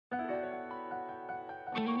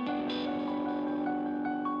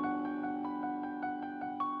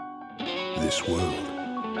this world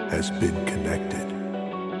has been connected.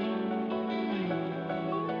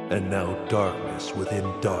 And now darkness within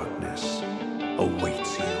darkness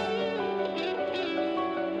awaits you.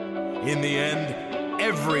 In the end,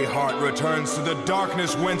 every heart returns to the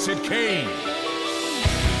darkness whence it came.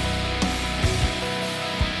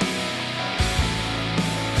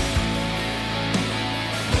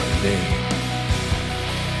 My name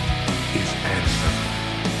is Ansem.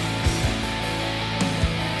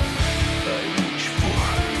 I reach for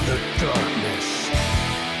the darkness.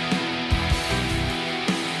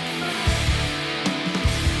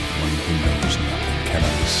 One who knows nothing can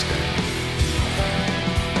understand.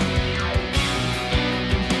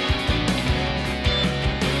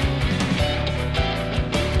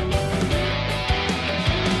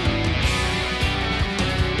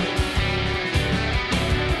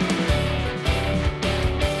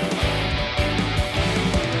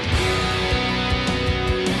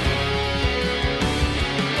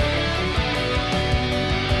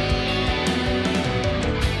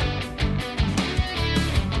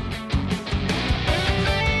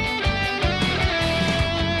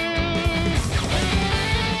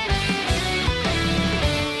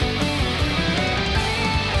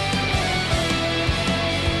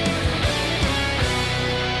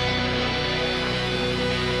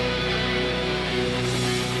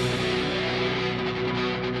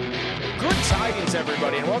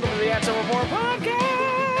 Everybody, and welcome to the Ansem Report podcast.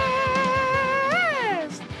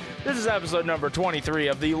 This is episode number 23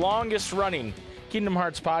 of the longest running Kingdom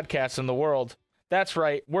Hearts podcast in the world. That's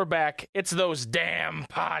right, we're back. It's those damn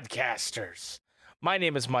podcasters. My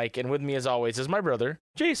name is Mike, and with me as always is my brother,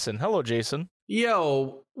 Jason. Hello, Jason.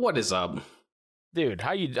 Yo, what is up? Dude,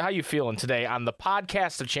 how you feeling today on the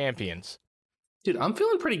Podcast of Champions? Dude, I'm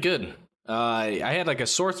feeling pretty good. I had like a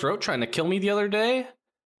sore throat trying to kill me the other day.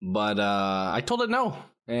 But I told it no,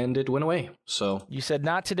 and it went away. So you said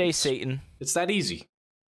not today, Satan. It's that easy.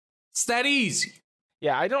 It's that easy.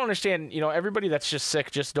 Yeah, I don't understand. You know, everybody that's just sick,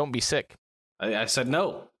 just don't be sick. I said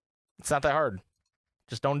no. It's not that hard.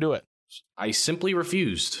 Just don't do it. I simply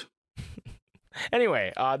refused.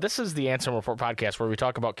 Anyway, this is the Ansem Report podcast where we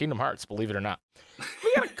talk about Kingdom Hearts. Believe it or not,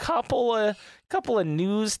 we got a couple of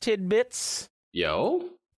news tidbits. To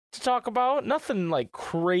talk about. Nothing like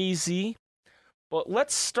crazy. But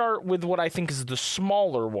let's start with what I think is the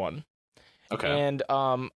smaller one. Okay. And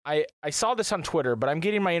I saw this on Twitter, but I'm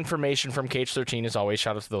getting my information from KH13 as always.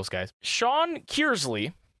 Shout out to those guys. Sean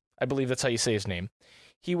Kearsley, I believe that's how you say his name.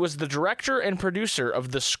 He was the director and producer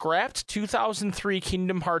of the scrapped 2003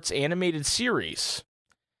 Kingdom Hearts animated series.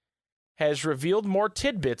 Has revealed more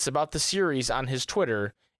tidbits about the series on his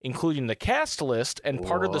Twitter, including the cast list and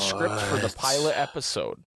part of the script for the pilot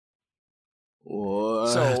episode. What?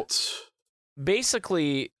 So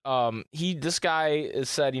basically, this guy has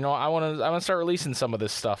said, you know, I want to start releasing some of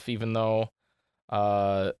this stuff, even though,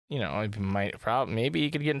 you know, maybe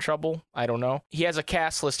he could get in trouble. I don't know. He has a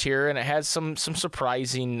cast list here, and it has some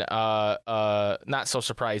surprising, not so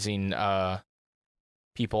surprising,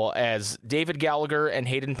 people, as David Gallagher and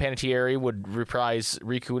Hayden Panettiere would reprise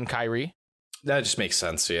Riku and Kairi. That just makes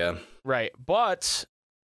sense, yeah. Right, but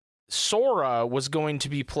Sora was going to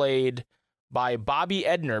be played by Bobby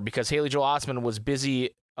Edner because Haley Joel Osment was busy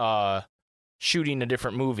shooting a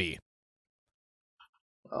different movie.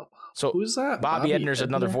 Oh, so who's that? Bobby Edner's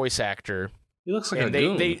another voice actor. He looks like a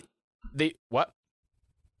goon. They what?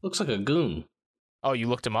 Looks like a goon. Oh, you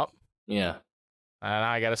looked him up? Yeah.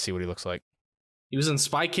 I got to see what he looks like. He was in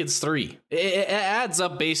Spy Kids 3. It adds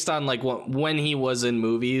up based on like when he was in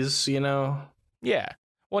movies, you know? Yeah.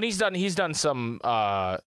 Well, he's done some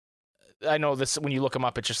I know this when you look him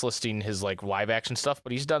up, it's just listing his like live action stuff,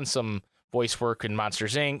 but he's done some voice work in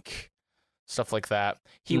Monsters Inc., stuff like that.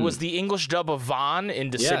 He was the English dub of Vaughn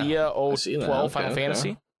in Dissidia 012 Final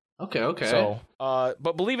Fantasy. Okay. So,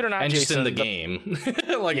 but believe it or not, and Jason, just in the game,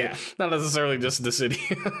 like not necessarily just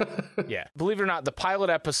Dissidia. Yeah, believe it or not, the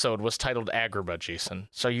pilot episode was titled Agrabah, Jason.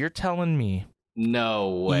 So you're telling me?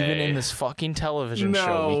 No way. Even in this fucking television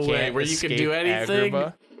show, we can't where you can do anything.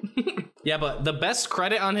 Agrabah? Yeah, but the best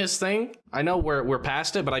credit on his thing, I know we're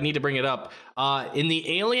past it, but I need to bring it up. In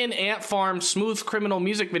the Alien Ant Farm Smooth Criminal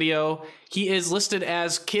music video, he is listed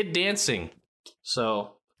as Kid Dancing.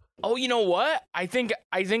 So, oh, you know what? I think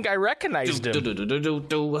I recognized him,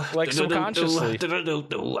 like subconsciously.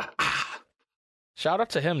 Shout out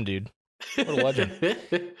to him, dude. What a legend.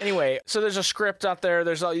 Anyway, so there's a script out there.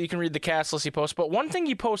 You can read the cast list he posts. But one thing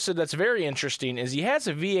he posted that's very interesting is he has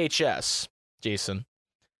a VHS, Jason.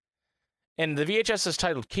 And the VHS is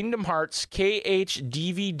titled Kingdom Hearts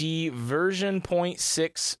KH-DVD version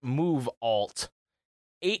 .6 Move Alt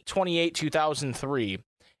 8/28/2003.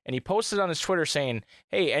 and he posted on his Twitter saying,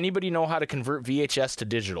 hey, anybody know how to convert VHS to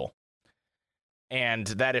digital? And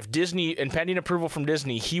that if Disney, and pending approval from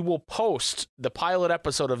Disney, he will post the pilot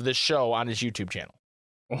episode of this show on his YouTube channel.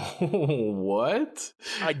 What?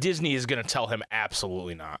 Disney is going to tell him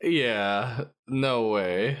absolutely not. Yeah, no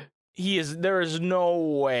way. There is no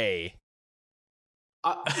way.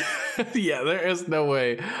 Yeah, there is no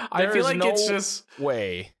way. I feel like it's just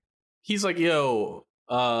way. He's like, yo,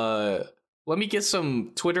 let me get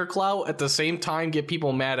some Twitter clout at the same time, get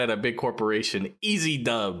people mad at a big corporation. Easy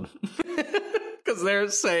dub. Because they're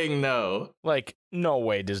saying no. Like, no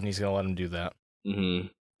way Disney's going to let him do that. Mm-hmm.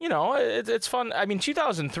 You know, it's fun. I mean,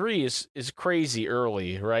 2003 is crazy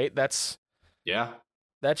early, right? That's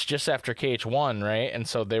just after KH1, right? And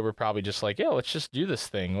so they were probably just like, yeah, let's just do this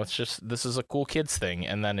thing. This is a cool kids thing.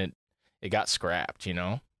 And then it got scrapped, you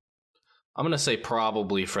know? I'm going to say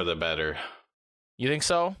probably for the better. You think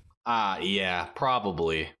so? Yeah,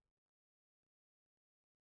 probably.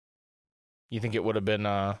 You think it would have been,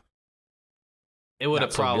 it would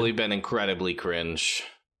have probably been incredibly cringe.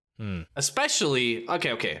 Especially,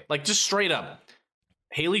 okay, like just straight up.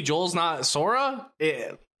 Haley Joel's not Sora?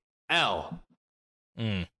 L.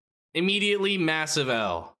 Immediately massive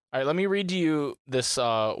L. All right, let me read to you this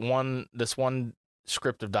one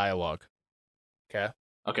script of dialogue.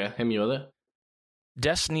 Okay, hit me with it.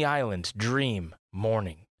 Destiny Island, dream,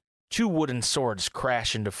 morning. 2 wooden swords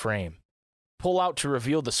crash into frame. Pull out to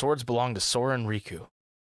reveal the swords belong to Sora and Riku.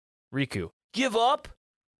 Riku, give up?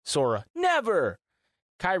 Sora, never!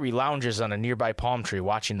 Kairi lounges on a nearby palm tree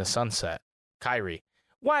watching the sunset. Kairi,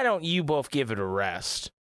 why don't you both give it a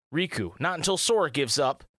rest? Riku, not until Sora gives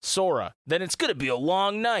up. Sora, then it's gonna be a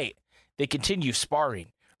long night. They continue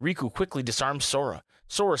sparring. Riku quickly disarms Sora.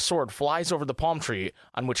 Sora's sword flies over the palm tree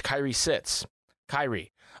on which Kairi sits.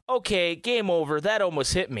 Kairi, okay, game over, that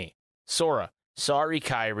almost hit me. Sora, sorry,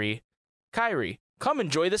 Kairi. Kairi, come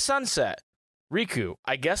enjoy the sunset. Riku,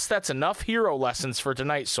 I guess that's enough hero lessons for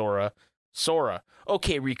tonight, Sora. Sora,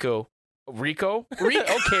 okay, Riku. Rico? Okay,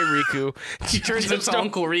 Riku. He turns into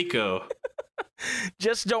Uncle Rico.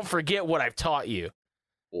 Just don't forget what I've taught you.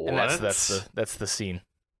 What? And that's the scene.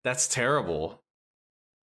 That's terrible.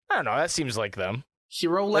 I don't know. That seems like them.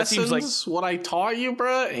 Hero lessons? What I taught you,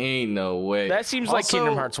 bruh? Ain't no way. That seems like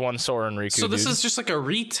Kingdom Hearts 1, Sora and Riku. So this is just like a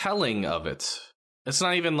retelling of it. It's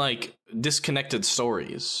not even like disconnected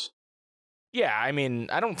stories. Yeah, I mean,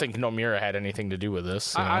 I don't think Nomura had anything to do with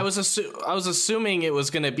this. I was assuming it was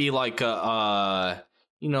going to be like a,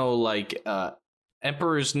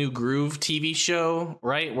 Emperor's New Groove TV show,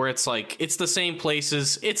 right? Where it's like, it's the same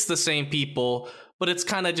places, it's the same people, but it's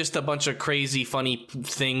kind of just a bunch of crazy, funny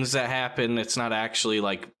things that happen. It's not actually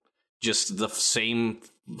like just the same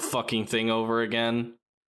fucking thing over again.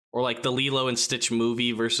 Or like the Lilo and Stitch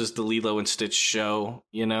movie versus the Lilo and Stitch show,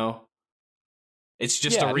 you know? It's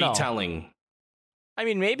just a retelling. No. I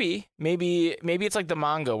mean, maybe it's like the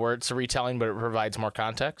manga where it's a retelling, but it provides more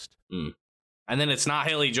context. And then it's not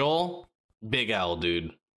Haley Joel. Big L,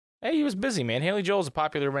 dude. Hey, he was busy, man. Haley Joel's a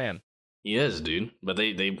popular man. He is, dude. But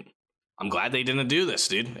I'm glad they didn't do this,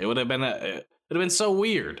 dude. It would have been so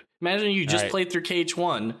weird. Imagine you just played through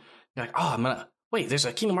KH1. You're like, oh, wait, there's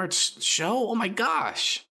a Kingdom Hearts show? Oh my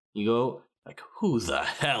gosh. You go, like, who the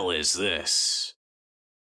hell is this?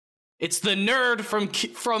 It's the nerd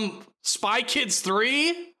from Spy Kids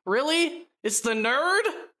 3? Really? It's the nerd?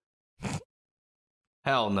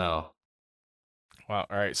 Hell no. Wow,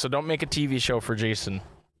 all right. So don't make a TV show for Jason.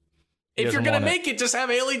 If you're going to make it, just have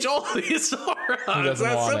Haley Joel be Sora. It's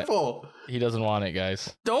that simple. He doesn't want it,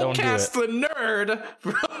 guys. Don't cast the nerd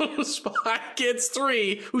from Spy Kids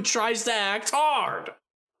 3 who tries to act hard.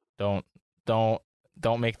 Don't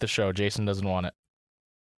make the show. Jason doesn't want it.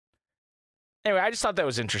 Anyway, I just thought that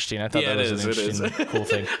was interesting. I thought that was an interesting, cool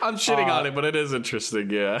thing. I'm shitting on it, but it is interesting,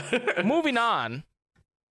 yeah. Moving on.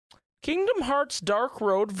 Kingdom Hearts Dark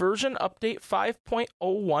Road version update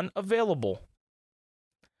 5.01 available.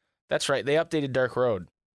 That's right, they updated Dark Road.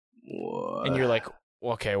 What? And you're like,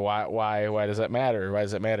 okay, why does that matter? Why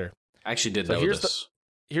does that matter? I actually did know this.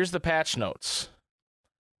 Here's the patch notes.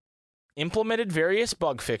 Implemented various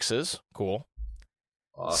bug fixes. Cool.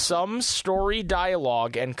 Awesome. Some story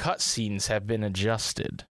dialogue and cutscenes have been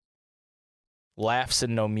adjusted. Laughs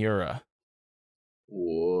in Nomura.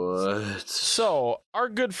 What? So our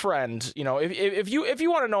good friend, you know, if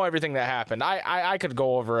you want to know everything that happened, I could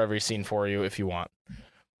go over every scene for you if you want.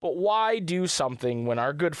 But why do something when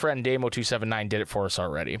our good friend Damo279 did it for us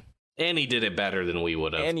already? And he did it better than we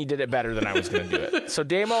would have. And he did it better than I was going to do it. So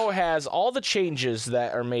Damo has all the changes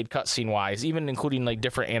that are made cutscene wise, even including like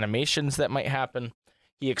different animations that might happen.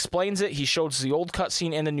 He explains it. He shows the old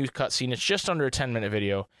cutscene and the new cutscene. It's just under a 10-minute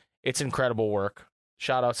video. It's incredible work.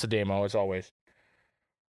 Shout outs to Damo, as always.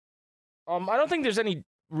 I don't think there's any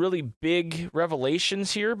really big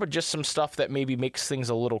revelations here, but just some stuff that maybe makes things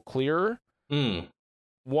a little clearer.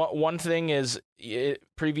 One thing is,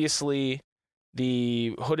 previously,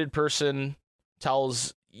 the hooded person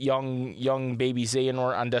tells young baby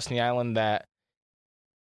Xehanort on Destiny Island that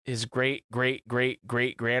his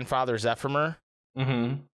great-great-great-great-grandfather is Ephemer,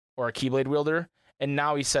 or a Keyblade wielder, and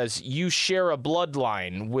now he says, you share a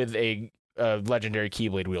bloodline with a legendary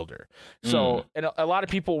Keyblade wielder. So, and a lot of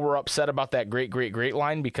people were upset about that great-great-great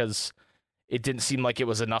line because it didn't seem like it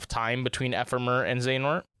was enough time between Ephemer and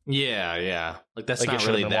Xehanort. Yeah. Like, that's not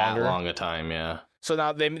really that long a time, yeah. So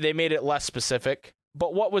now they made it less specific.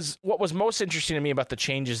 But what was most interesting to me about the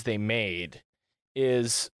changes they made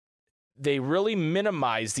is they really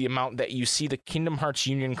minimized the amount that you see the Kingdom Hearts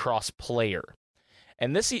Union Cross player.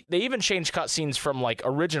 And they even changed cutscenes from like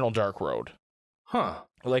original Dark Road.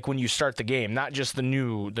 Like when you start the game, not just the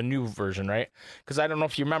new version, right? Because I don't know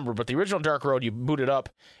if you remember, but the original Dark Road, you boot it up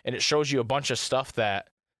and it shows you a bunch of stuff that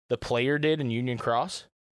the player did in Union Cross.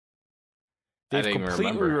 They've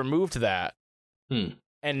completely removed that.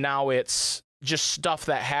 And now it's just stuff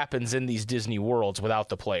that happens in these Disney worlds without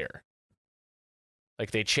the player.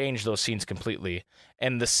 Like, they changed those scenes completely.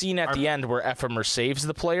 And the scene at the end where Ephemer saves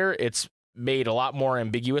the player, it's made a lot more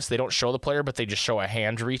ambiguous. They don't show the player, but they just show a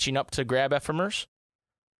hand reaching up to grab Ephemer's.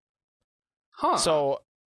 So,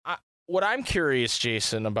 what I'm curious,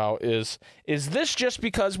 Jason, about is this just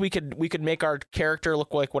because we could make our character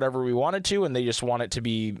look like whatever we wanted to, and they just want it to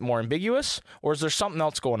be more ambiguous? Or is there something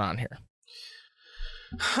else going on here?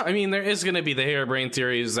 I mean, there is going to be the harebrained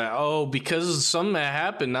theories that, because something that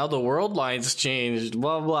happened, now the world lines changed,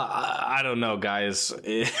 blah, blah. I don't know, guys.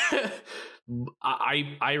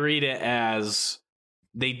 I read it as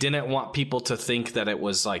they didn't want people to think that it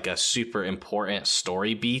was like a super important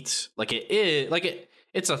story beat. Like, it is, like,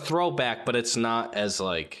 it's a throwback, but it's not as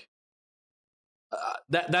like,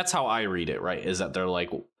 that's how I read it, right? Is that they're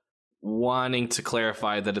like wanting to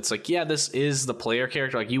clarify that it's like, yeah, this is the player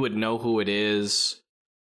character. Like, you would know who it is,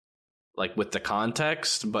 like, with the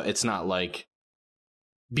context, but it's not like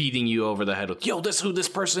beating you over the head with, yo, this is who this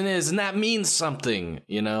person is, and that means something,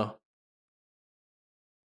 you know?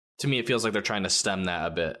 To me, it feels like they're trying to stem that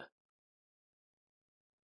a bit.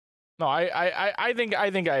 No, I think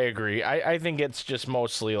I agree. I think it's just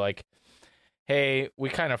mostly like, hey, we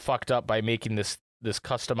kind of fucked up by making this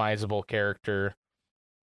customizable character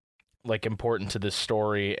like important to this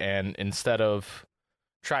story, and instead of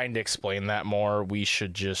trying to explain that more, we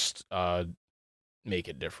should just make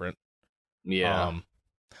it different. Yeah.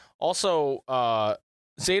 Also,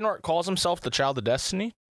 Xehanort calls himself the Child of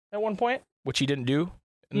Destiny at one point, which he didn't do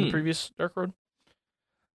in the previous Dark Road.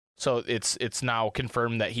 So it's now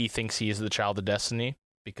confirmed that he thinks he is the Child of Destiny,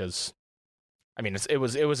 because, I mean, it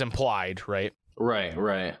was implied, right?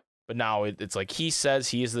 Right. But now it's like he says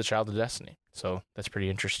he is the Child of Destiny. So that's pretty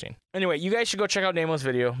interesting. Anyway, you guys should go check out Namo's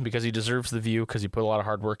video because he deserves the view, because he put a lot of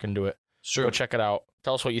hard work into it. Sure. Go check it out.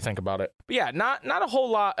 Tell us what you think about it. But yeah, not a whole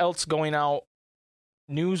lot else going out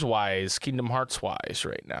news-wise, Kingdom Hearts-wise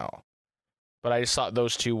right now. But I just thought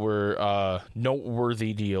those two were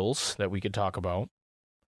noteworthy deals that we could talk about.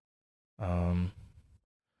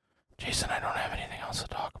 Jason, I don't have anything else to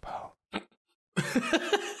talk about.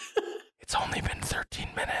 It's only been 13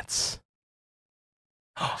 minutes.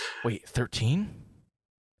 Wait, 13?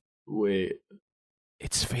 Wait.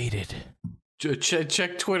 It's faded.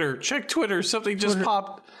 Check Twitter. Check Twitter. Something just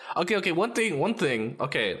popped. Okay. One thing.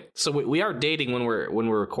 Okay, so we are dating when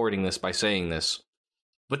we're recording this by saying this,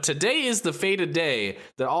 but today is the fated day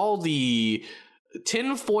that all the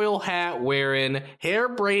tinfoil hat wearing,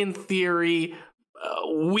 harebrained theory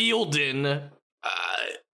wielding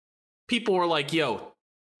people were like, "Yo,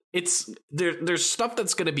 there's stuff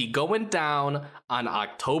that's going to be going down on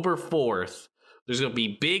October 4th. There's going to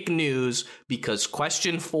be big news because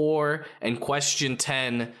question 4 and question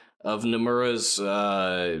 10 of Nomura's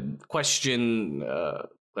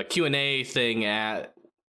Q&A thing at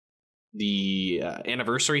the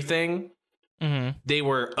anniversary thing, they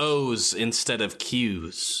were O's instead of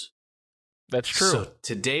Q's. That's true. So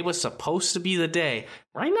today was supposed to be the day.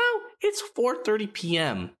 Right now, it's 4:30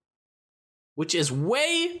 p.m., which is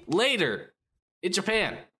way later in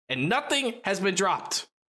Japan, and nothing has been dropped.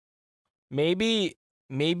 Maybe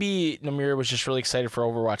Nomura was just really excited for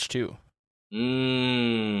Overwatch 2.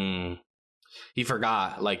 He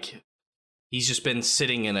forgot. Like, he's just been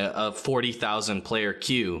sitting in a 40,000 player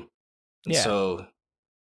queue. And so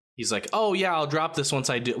he's like, "Oh yeah, I'll drop this once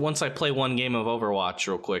I play one game of Overwatch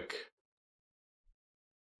real quick."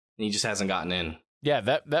 he just hasn't gotten in. Yeah,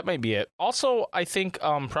 that might be it. Also, I think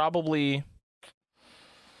probably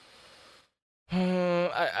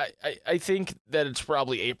I think that it's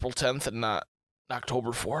probably April 10th and not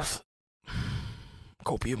October 4th.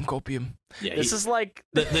 Copium. Yeah, this is like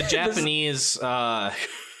the Japanese.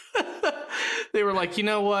 They were like, you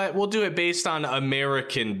know what? We'll do it based on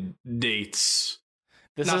American dates,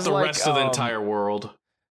 not the rest of the entire world.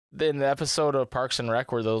 In the episode of Parks and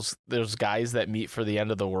Rec where those guys that meet for the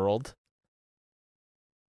end of the world,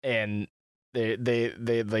 and they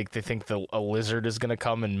think a lizard is gonna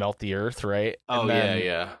come and melt the earth, right? Oh,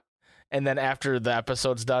 yeah. And then after the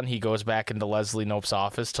episode's done, he goes back into Leslie Knope's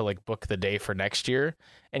office to like book the day for next year,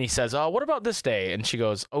 and he says, "Oh, what about this day?" And she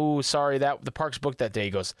goes, "Oh, sorry, that the park's booked that day." He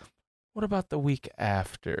goes, "What about the week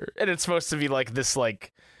after?" And it's supposed to be like this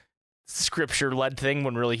like scripture led thing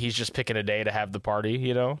when really he's just picking a day to have the party,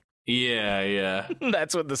 you know? Yeah.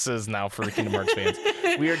 That's what this is now for the Kingdom Hearts fans.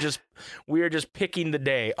 We are just picking the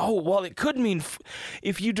day. Oh, well, it could mean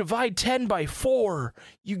if you divide 10 by 4,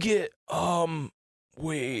 you get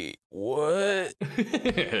wait, what?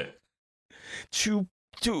 You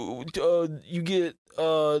get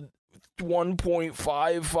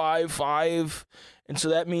 1.555, and so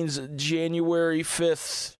that means January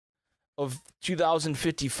 5th of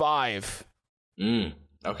 2055.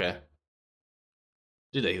 Okay.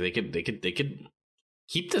 Dude, they could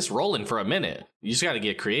keep this rolling for a minute. You just got to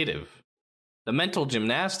get creative. The mental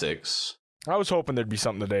gymnastics. I was hoping there'd be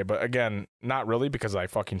something today, but again, not really, because I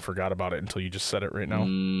fucking forgot about it until you just said it right now.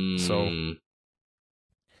 So,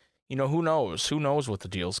 you know, who knows? Who knows what the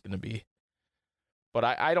deal's going to be? But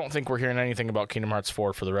I don't think we're hearing anything about Kingdom Hearts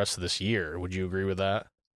 4 for the rest of this year. Would you agree with that?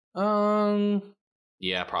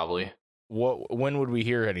 Yeah, probably. When would we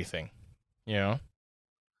hear anything? You know?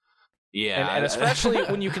 Yeah, and especially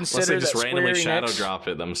when you consider that just randomly Square Enix, shadow drop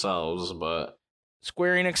it themselves, but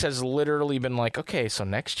Square Enix has literally been like, okay, so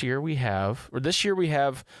this year we have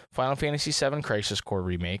Final Fantasy VII Crisis Core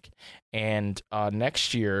Remake, and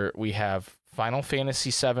next year we have Final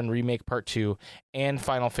Fantasy VII Remake Part 2 and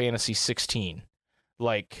Final Fantasy 16.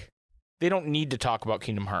 Like, they don't need to talk about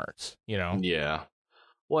Kingdom Hearts, you know? Yeah.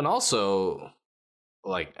 Well, and also,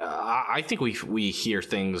 like, I think we hear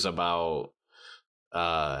things about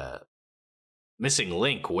Missing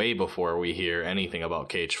Link way before we hear anything about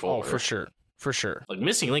KH4. Oh, for sure. Like,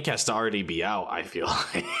 Missing Link has to already be out, I feel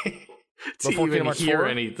like, to before even hear 4?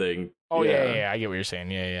 anything. Oh, yeah, I get what you're saying.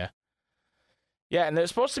 Yeah. Yeah, and there's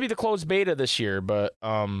supposed to be the closed beta this year, but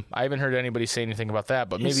I haven't heard anybody say anything about that.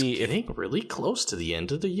 But maybe it's getting really close to the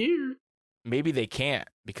end of the year. Maybe they can't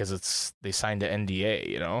because they signed an NDA,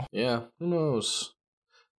 you know? Yeah, who knows?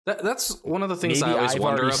 That's one of the things maybe I always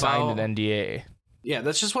wonder about. Signed an NDA. Yeah,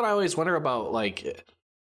 that's just what I always wonder about, like,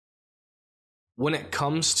 when it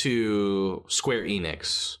comes to Square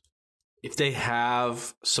Enix, if they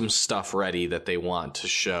have some stuff ready that they want to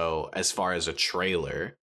show as far as a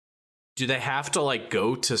trailer, do they have to, like,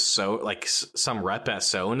 go to some rep at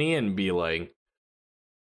Sony and be like,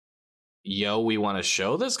 yo, we want to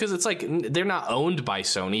show this? Because it's like, they're not owned by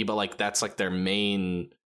Sony, but, like, that's, like, their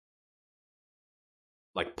main,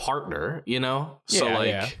 like, partner, you know? So,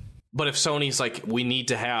 yeah. But if Sony's like, we need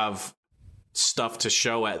to have stuff to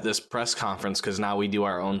show at this press conference because now we do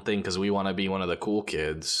our own thing because we want to be one of the cool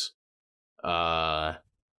kids. I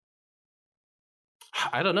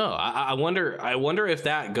don't know. I wonder if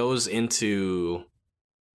that goes into,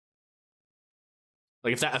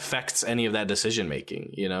 like, if that affects any of that decision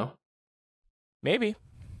making, you know? Maybe.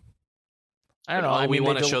 I don't know. I mean, we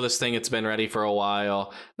want to show this thing. It's been ready for a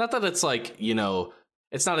while. Not that it's like, you know,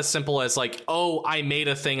 it's not as simple as like, oh, I made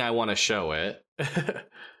a thing, I want to show it.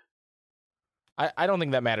 I don't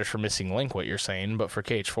think that matters for Missing Link, what you're saying, but for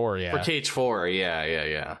KH4, yeah. For KH4,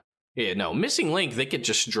 yeah. Yeah, no, Missing Link, they could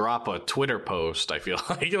just drop a Twitter post, I feel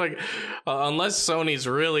like unless Sony's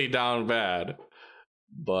really down bad.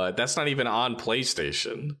 But that's not even on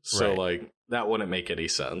PlayStation. So, right. Like, that wouldn't make any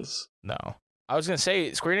sense. No. I was going to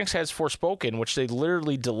say, Square Enix has Forspoken, which they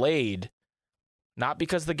literally delayed, not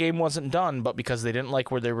because the game wasn't done, but because they didn't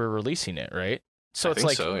like where they were releasing it, right? So it's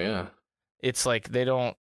like, so, yeah. It's like they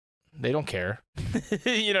don't care.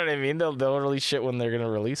 You know what I mean? They'll release shit when they're going to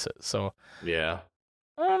release it. So, yeah.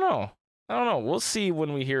 I don't know. We'll see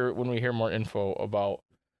when we hear more info about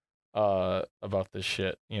this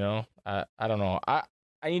shit, you know? I don't know.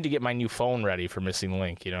 I need to get my new phone ready for Missing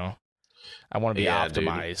Link, you know? I want to be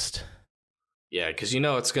optimized. Dude. Yeah, because you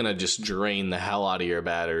know it's going to just drain the hell out of your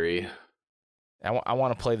battery. I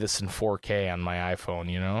want to play this in 4K on my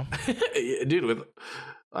iPhone, you know? Dude,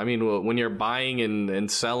 when you're buying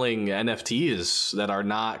and selling NFTs that are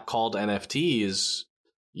not called NFTs,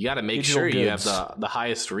 You got to make Digital sure you have goods. the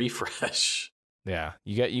highest refresh. Yeah,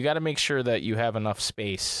 you got to make sure that you have enough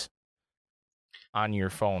space on your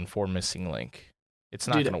phone for Missing Link. It's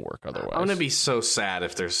not going to work otherwise. I'm going to be so sad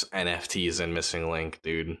if there's NFTs in Missing Link,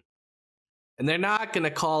 dude. And they're not going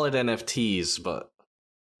to call it NFTs, but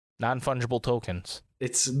non-fungible tokens.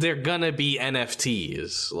 They're going to be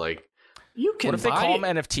NFTs. Like, you can What if they call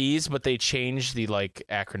them NFTs, but they change the like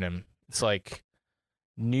acronym? It's like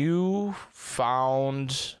newfound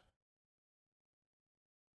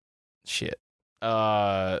shit.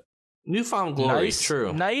 Newfound glory.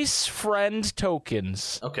 True. Nice friend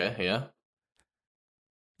tokens. Okay, yeah.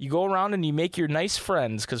 You go around and you make your nice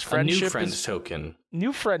friends because friendship new friend is token.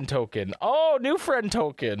 New friend token. Oh, new friend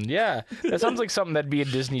token. Yeah, that sounds like something that'd be in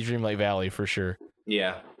Disney Dreamlight Valley for sure.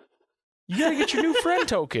 Yeah. You gotta get your new friend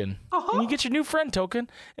token. And you get your new friend token,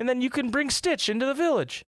 and then you can bring Stitch into the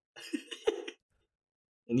village.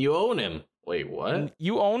 And you own him. Wait, what? And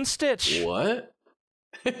you own Stitch. What?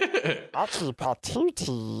 Achi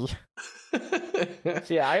patootie.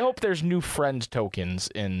 So yeah, I hope there's new friend tokens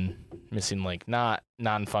in Missing Link, not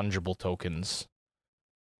non-fungible tokens.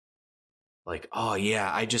 Like, oh yeah,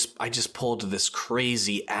 I just pulled this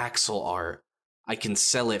crazy Axel art. I can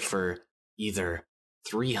sell it for either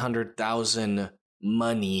 300,000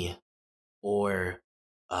 money or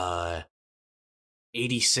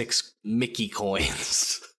 86 Mickey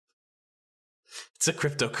coins. It's a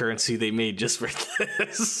cryptocurrency they made just for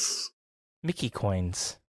this. Mickey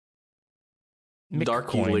coins. Dark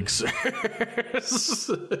coins.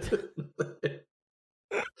 elixirs.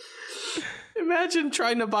 Imagine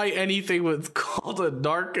trying to buy anything with called a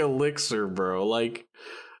dark elixir, bro. Like,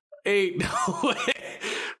 ain't no way.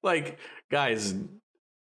 Like, guys,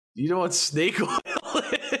 you know what snake oil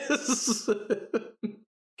is?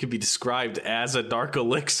 Could be described as a dark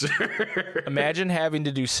elixir. Imagine having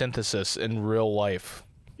to do synthesis in real life.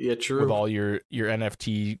 Yeah, true. With all your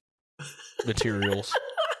NFT materials.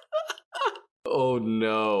 Oh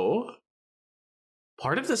no.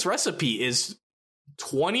 Part of this recipe is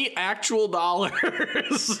 20 actual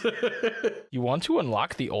dollars. You want to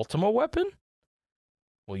unlock the Ultima weapon?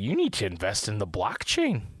 Well, you need to invest in the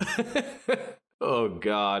blockchain. Oh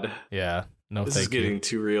god. Yeah. No, this is getting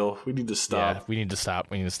too real. We need to stop. Yeah, we need to stop.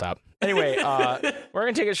 Anyway, we're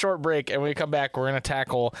going to take a short break, and when we come back, we're going to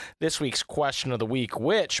tackle this week's question of the week,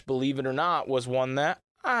 which, believe it or not, was one that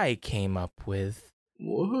I came up with.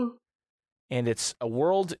 What? And it's a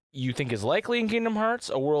world you think is likely in Kingdom Hearts,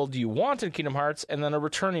 a world you want in Kingdom Hearts, and then a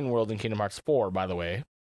returning world in Kingdom Hearts 4, by the way.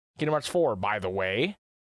 Kingdom Hearts 4, by the way.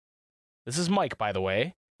 This is Mike, by the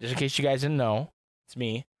way. Just in case you guys didn't know, it's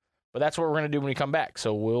me. But that's what we're going to do when we come back,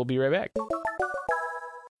 so we'll be right back.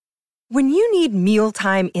 When you need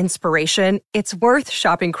mealtime inspiration, it's worth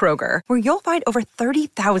shopping Kroger, where you'll find over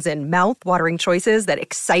 30,000 mouth-watering choices that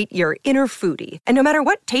excite your inner foodie. And no matter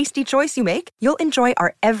what tasty choice you make, you'll enjoy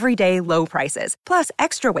our everyday low prices, plus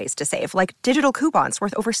extra ways to save, like digital coupons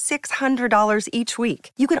worth over $600 each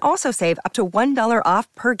week. You can also save up to $1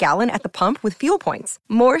 off per gallon at the pump with fuel points.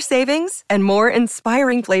 More savings and more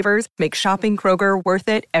inspiring flavors make shopping Kroger worth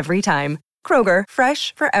it every time. Kroger,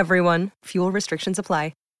 fresh for everyone. Fuel restrictions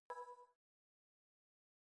apply.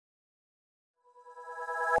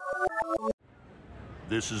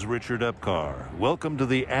 This is Richard Epcar. Welcome to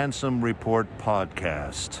the Ansem Report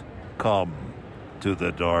podcast. Come to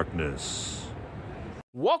the darkness.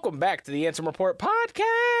 Welcome back to the Ansem Report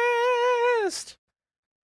podcast.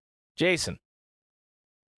 Jason.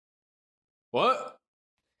 What?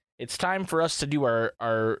 It's time for us to do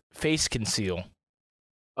our face conceal.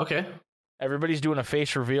 Okay. Everybody's doing a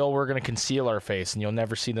face reveal. We're going to conceal our face, and you'll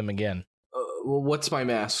never see them again. Well, what's my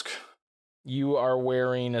mask? You are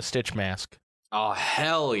wearing a Stitch mask. Oh,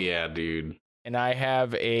 hell yeah, dude. And I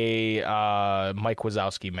have a Mike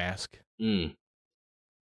Wazowski mask.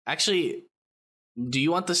 Actually, do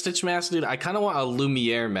you want the Stitch mask, dude? I kind of want a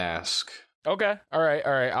Lumiere mask. Okay. All right.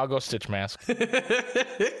 I'll go Stitch mask.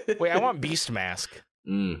 Wait, I want Beast mask.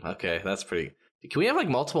 Okay, that's pretty... Can we have, like,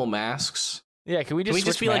 multiple masks? Yeah, can we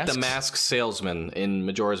just be masks? like the mask salesman in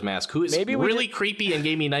Majora's Mask, who is really creepy and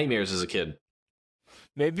gave me nightmares as a kid?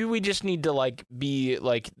 Maybe we just need to, like, be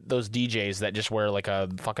like those DJs that just wear, like, a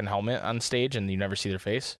fucking helmet on stage and you never see their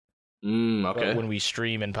face. Okay. But when we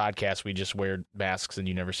stream and podcast, we just wear masks and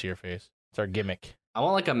you never see our face. It's our gimmick. I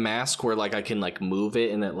want, like, a mask where, like, I can, like, move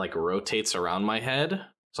it and it, like, rotates around my head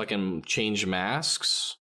so I can change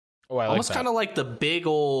masks. Oh, I like almost that. kind of like the big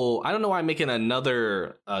old... I don't know why I'm making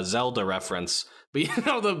another Zelda reference, but you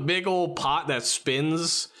know the big old pot that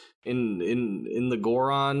spins in the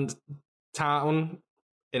Goron town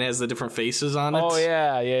and has the different faces on it? Oh,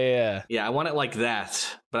 yeah. Yeah, I want it like that,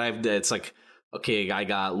 but it's like Okay, I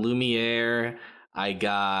got Lumiere, I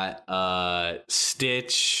got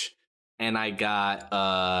Stitch, and I got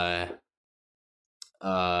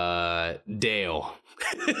Dale.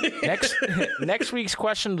 Next week's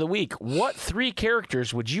question of the week: what 3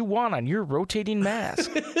 characters would you want on your rotating mask?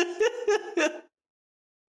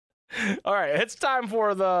 All right, it's time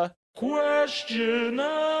for the question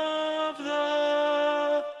of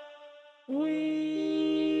the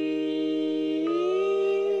week.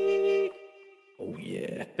 Oh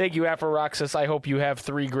yeah. Thank you, Afroxis. I hope you have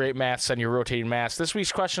 3 great masks on your rotating mask. This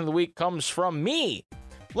week's question of the week comes from me.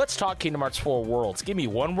 Let's talk Kingdom Hearts 4 worlds. Give me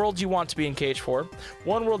 1 world you want to be in Cage 4,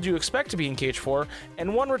 1 world you expect to be in Cage 4,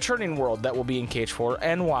 and 1 returning world that will be in Cage 4,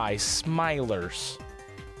 and why? Smilers.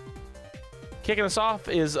 Kicking us off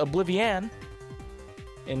is Oblivion,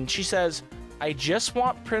 and she says, I just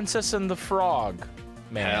want Princess and the Frog,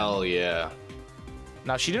 man. Hell yeah.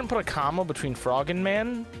 Now, she didn't put a comma between frog and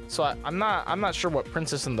man, so I'm not sure what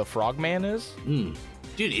Princess and the Frog Man is. Dude,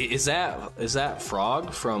 is that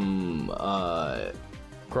Frog from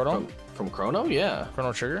Chrono? From Chrono? Yeah.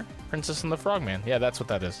 Chrono Trigger? Princess and the Frog Man. Yeah, that's what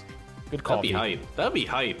that is. Good call. That'd be hype. That'd be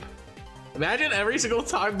hype. Imagine every single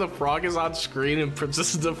time the frog is on screen in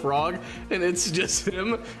Princess and the Frog, and it's just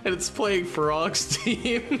him, and it's playing Frog's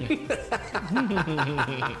theme.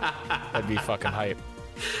 That'd be fucking hype.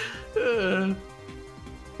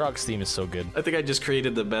 Frog's theme is so good. I think I just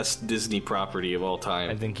created the best Disney property of all time.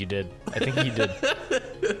 I think you did. I think you did.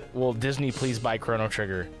 Will Disney please buy Chrono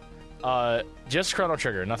Trigger? Just Chrono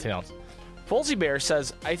Trigger, nothing else. Folsy Bear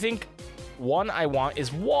says, I think one I want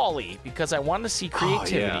is Wall-E, because I want to see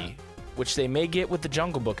creativity, which they may get with the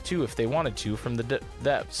Jungle Book too if they wanted to from the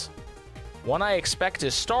devs. One I expect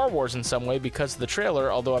is Star Wars in some way because of the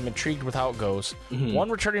trailer, although I'm intrigued with how it goes. One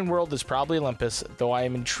returning world is probably Olympus, though I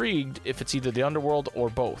am intrigued if it's either the Underworld or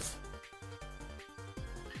both.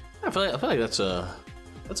 I feel like that's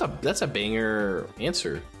a banger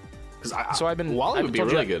answer. So Wall-E would be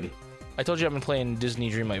really good. I told you I've been playing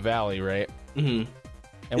Disney Dreamlight Valley, right? Mm-hmm.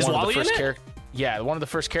 And is one Wall-E of the first in it? one of the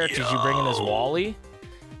first characters you bring in is Wall-E.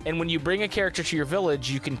 And when you bring a character to your village,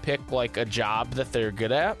 you can pick like a job that they're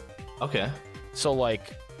good at. Okay. So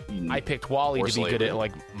like, I picked Wall-E to be good at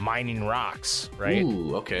like mining rocks, right?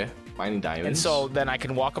 Ooh, okay. Mining diamonds. And so then I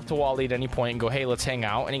can walk up to Wall-E at any point and go, "Hey, let's hang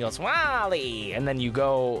out." And he goes, "Wall-E," and then you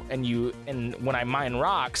go and when I mine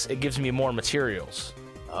rocks, it gives me more materials.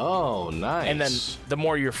 Oh, nice. And then the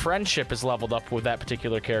more your friendship is leveled up with that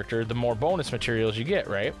particular character, the more bonus materials you get,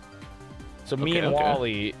 right? So me and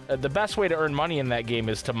Wall-E, the best way to earn money in that game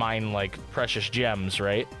is to mine like precious gems,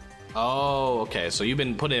 right? Oh, okay. So you've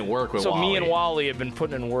been putting in work with Wall-E. So me and Wall-E have been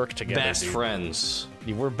putting in work together. Best dude. friends.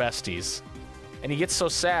 We're besties. And he gets so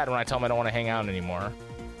sad when I tell him I don't want to hang out anymore.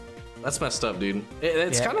 That's messed up, dude.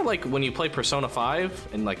 It's kind of like when you play Persona 5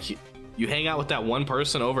 and like you hang out with that one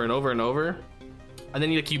person over and over and over, and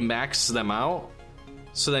then you max them out.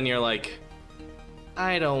 So then you're like,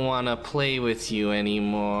 I don't want to play with you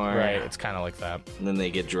anymore. Right, it's kind of like that. And then they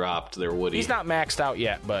get dropped. They're Woody. He's not maxed out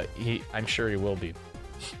yet, but I'm sure he will be.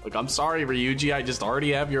 Like, I'm sorry, Ryuji. I just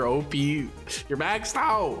already have your OP. You're maxed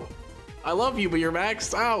out. I love you, but you're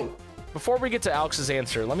maxed out. Before we get to Alex's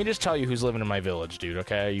answer, let me just tell you who's living in my village, dude.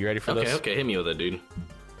 Okay, you ready for this? Okay, hit me with it, dude.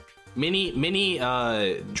 Mini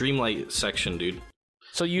Dreamlight section, dude.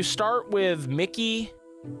 So you start with Mickey,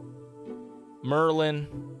 Merlin,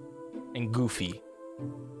 and Goofy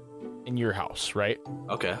in your house, right?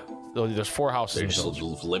 Okay. So there's 4 houses. They're in just the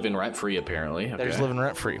village. living rent free, apparently. Okay. They're just living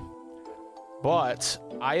rent free. But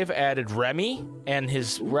I have added Remy and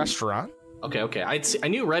his restaurant. Okay. I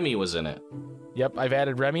knew Remy was in it. Yep, I've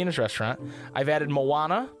added Remy and his restaurant. I've added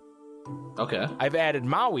Moana. Okay. I've added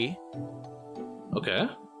Maui. Okay.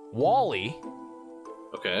 Wall-E.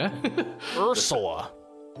 Okay. Ursula.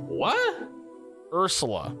 What?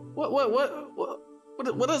 Ursula.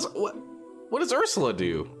 What does Ursula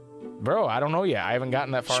do? Bro, I don't know yet. I haven't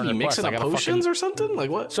gotten that far Should in be the quest. mixing up potions or something? Like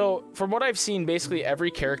what? So, from what I've seen, basically every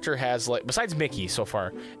character has, like, besides Mickey so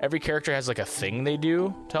far, every character has, like, a thing they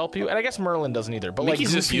do to help you. And I guess Merlin doesn't either. But Mickey's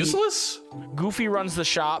like, just useless? Goofy runs the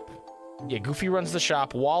shop. Yeah, Goofy runs the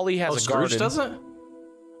shop. Wall-E has a Scrooge garden. doesn't?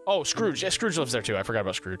 Oh, Scrooge. Yeah, Scrooge lives there, too. I forgot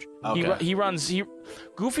about Scrooge. Okay.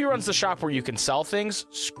 Goofy runs the shop where you can sell things.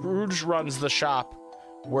 Scrooge runs the shop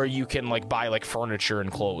where you can, like, buy, like, furniture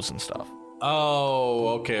and clothes and stuff.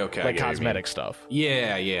 Oh, okay. Like cosmetic stuff.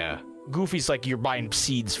 Yeah. Goofy's like you're buying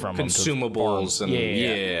seeds from consumables him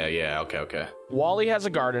and yeah. Okay. Wall-E has a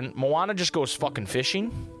garden. Moana just goes fucking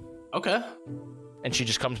fishing. Okay. And she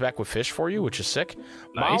just comes back with fish for you, which is sick.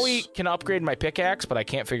 Nice. Maui can upgrade my pickaxe, but I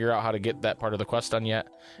can't figure out how to get that part of the quest done yet.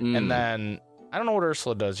 And then I don't know what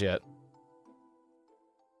Ursula does yet.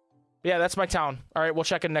 Yeah, that's my town. All right, we'll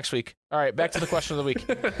check in next week. All right, back to the question of the week.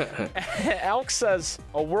 Alex says,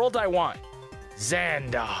 a world I want.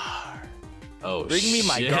 Xandar. Oh, Bring me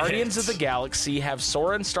my shit. Guardians of the Galaxy, have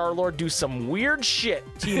Sora and Star-Lord do some weird shit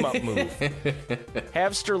team-up move.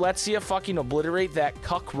 Have Strelitzia fucking obliterate that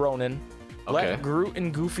cuck Ronan. Okay. Let Groot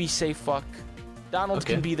and Goofy say fuck. Donald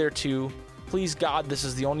can be there too. Please, God, this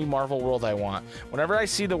is the only Marvel world I want. Whenever I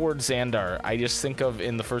see the word Xandar, I just think of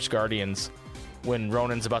in the first Guardians when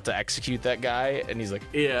Ronan's about to execute that guy, and he's like,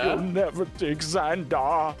 Yeah. "You'll never take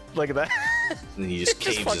Xandar." Like that. And he just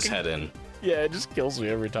caves his head in. Yeah, it just kills me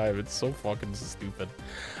every time. It's so fucking stupid.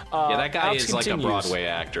 Yeah, that guy Alex is like a continues. Broadway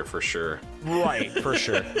actor for sure. Right, for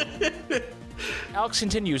sure. Alex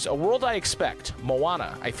continues, a world I expect.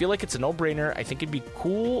 Moana. I feel like it's a no-brainer. I think it'd be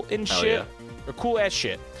cool and Hell shit. yeah. Or cool as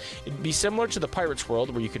shit. It'd be similar to the Pirates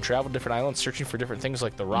world where you can travel to different islands searching for different things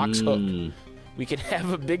like the Rock's Hook. We could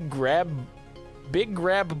have a big grab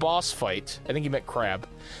boss fight. I think he meant crab.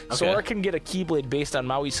 Okay. Sora can get a Keyblade based on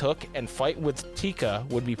Maui's hook and fight with Tika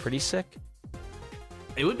would be pretty sick.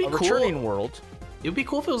 It would be A cool. returning world. It would be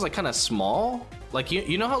cool if it was like kind of small. Like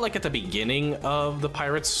you know how like at the beginning of the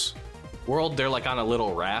Pirates world they're like on a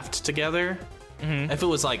little raft together. If it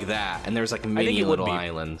was like that and there's like many it would little be.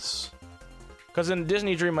 islands. Because in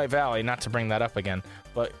Disney Dreamlight Valley, not to bring that up again,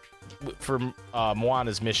 but for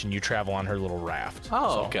Moana's mission, you travel on her little raft.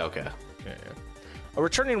 Oh, So, okay. yeah. A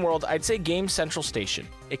returning world, I'd say Game Central Station.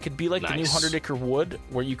 It could be like the new Nice. 100 Acre Wood,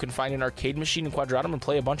 where you can find an arcade machine in Quadratum and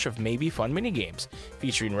play a bunch of maybe fun mini games,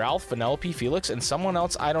 featuring Ralph, Vanellope, Felix, and someone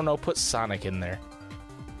else, I don't know, put Sonic in there.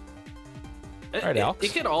 All right, Alex.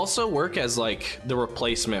 It could also work as like the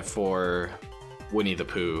replacement for Winnie the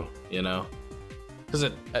Pooh, you know? Because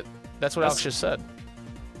it. That's what Alex just said.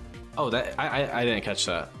 Oh, that I didn't catch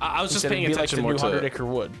that. I was He just said paying it'd be like attention the more new to. 100 Acre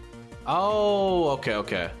Wood. Oh,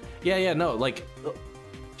 okay. Yeah, no, like.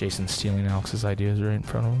 Jason's stealing Alex's ideas right in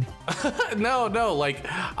front of him. No, like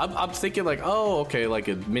I'm thinking like, oh, okay, like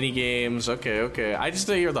mini games, okay. I just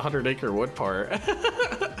didn't hear the 100 Acre Wood part.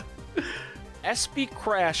 SB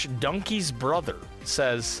Crash Donkey's brother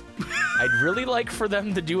says, I'd really like for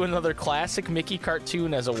them to do another classic Mickey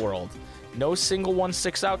cartoon as a world. No single one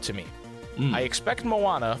sticks out to me. I expect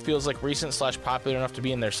Moana feels like recent / popular enough to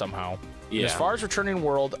be in there somehow. And Yeah. as far as returning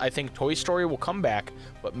world, I think Toy Story will come back,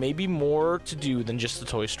 but maybe more to do than just the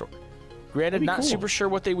Toy Story. Granted, not cool. super sure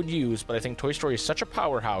what they would use, but I think Toy Story is such a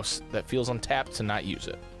powerhouse that feels untapped to not use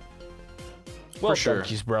it. Well, sure.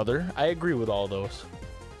 Donkey's brother, I agree with all those.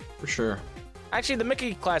 For sure. Actually, the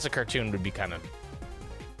Mickey classic cartoon would be kind of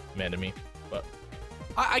mad to me, but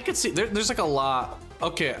I could see there's like a lot.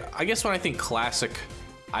 Okay, I guess when I think classic,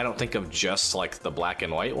 I don't think of just like the black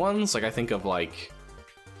and white ones. Like I think of like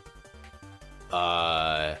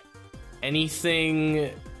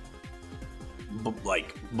anything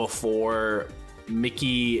like before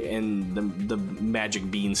Mickey and the Magic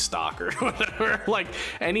Beanstalk or whatever. Like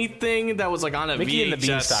anything that was like on a Mickey VHS. and the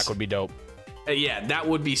Beanstalk would be dope. Yeah, that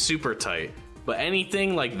would be super tight. But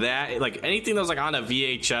anything like that, like anything that was like on a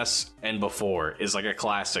VHS and before is like a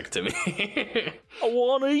classic to me. I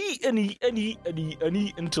wanna eat and eat and eat and eat and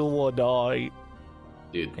eat until I die.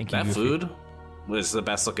 Dude, Thank you, that Goofy. food was the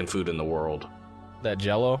best looking food in the world. That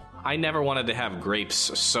Jello. I never wanted to have grapes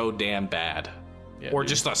so damn bad. Yeah, or dude.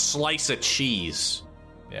 just a slice of cheese.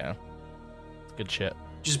 Yeah. Good shit.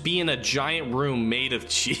 Just be in a giant room made of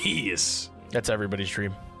cheese. That's everybody's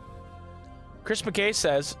dream. Chris McKay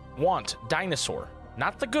says, want dinosaur.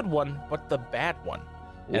 Not the good one, but the bad one.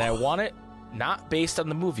 And I want it not based on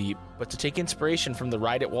the movie, but to take inspiration from the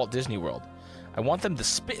ride at Walt Disney World. I want them to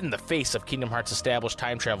spit in the face of Kingdom Hearts' established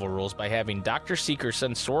time travel rules by having Dr. Seeker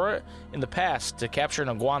send Sora in the past to capture an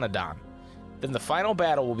iguanodon. Then the final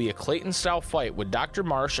battle will be a Clayton-style fight with Dr.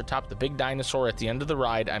 Marsh atop the big dinosaur at the end of the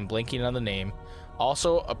ride. I'm blanking on the name.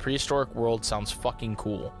 Also, a prehistoric world sounds fucking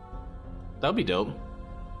cool. That'd be dope.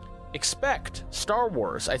 Expect Star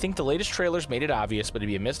Wars. I think the latest trailers made it obvious, but it'd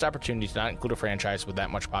be a missed opportunity to not include a franchise with that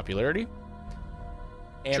much popularity.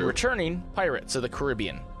 And True. returning, Pirates of the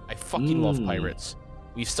Caribbean. I fucking love Pirates.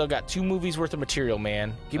 We've still got 2 movies worth of material,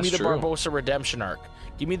 man. Give me the That's true. Barbossa redemption arc.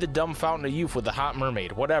 Give me the dumb Fountain of Youth with the hot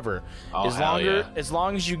mermaid. Whatever. Oh, hell yeah. As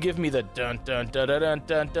long as you give me the dun dun dun dun dun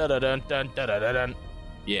dun dun dun dun dun dun dun.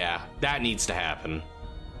 Yeah, that needs to happen.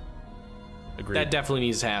 Agreed. That definitely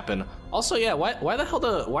needs to happen. Also, yeah, why the hell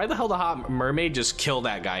the hot mermaid just kill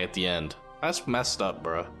that guy at the end? That's messed up,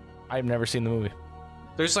 bro. I've never seen the movie.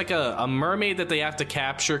 There's like a mermaid that they have to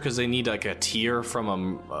capture because they need like a tear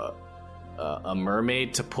from a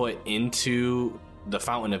mermaid to put into the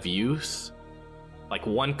Fountain of Youth. Like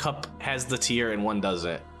one cup has the tear and one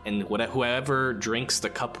doesn't, and whoever drinks the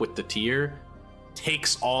cup with the tear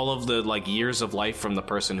takes all of the like years of life from the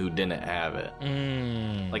person who didn't have it.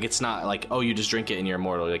 Like it's not like, oh, you just drink it and you're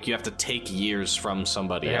immortal. Like you have to take years from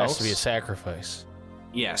somebody else. It has to be a sacrifice.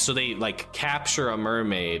 Yeah, so they like capture a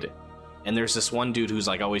mermaid, and there's this one dude who's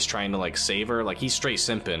like always trying to like save her. Like he's straight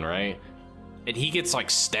simping, right? And he gets like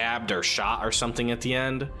stabbed or shot or something at the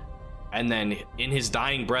end, and then in his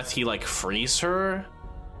dying breath he like frees her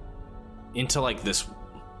into like this,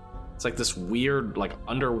 it's like this weird like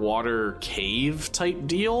underwater cave type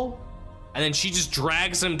deal, and then she just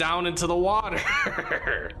drags him down into the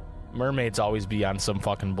water. Mermaids always be on some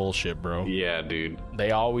fucking bullshit, bro. Yeah, dude.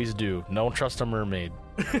 They always do. Don't trust a mermaid.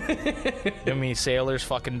 You know how many sailors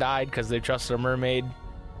fucking died because they trusted a mermaid?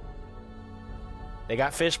 They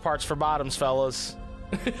got fish parts for bottoms, fellas.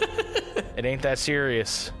 It ain't that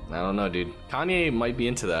serious. I don't know, dude. Kanye might be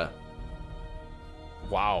into that.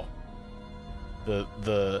 Wow.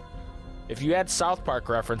 If you had South Park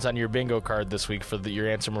reference on your bingo card this week for your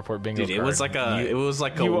Ansem Report bingo Dude, card, it was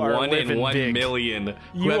like a you are 1 in living 1 big. million.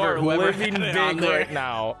 You are living had it on big there. right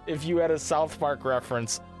now. If you had a South Park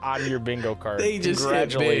reference on your bingo card, They just hit big.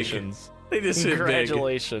 congratulations. They just hit big.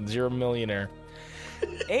 Congratulations, you're a millionaire.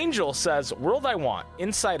 Angel says, World I Want,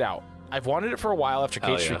 Inside Out. I've wanted it for a while after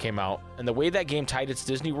Hell Cage 3 yeah. came out, and the way that game tied its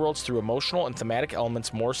Disney worlds through emotional and thematic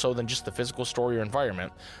elements more so than just the physical story or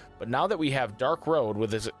environment. But now that we have Dark Road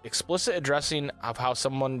with its explicit addressing of how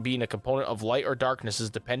someone being a component of light or darkness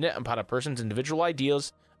is dependent upon a person's individual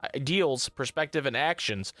ideals, perspective, and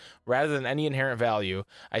actions rather than any inherent value,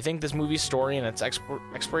 I think this movie's story and its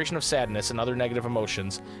exploration of sadness and other negative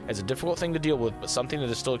emotions is a difficult thing to deal with, but something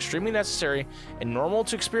that is still extremely necessary and normal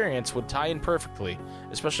to experience would tie in perfectly,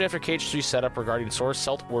 especially after Cage 3's setup regarding Sora's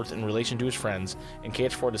self-worth in relation to his friends, and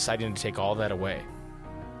Cage 4 deciding to take all that away.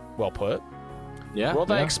 Well put. Yeah.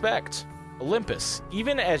 World I yeah. expect. Olympus,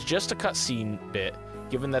 even as just a cutscene bit,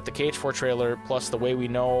 given that the Cage 4 trailer, plus the way we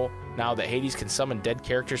know now that Hades can summon dead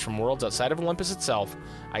characters from worlds outside of Olympus itself,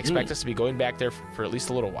 I expect us to be going back there for at least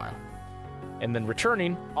a little while. And then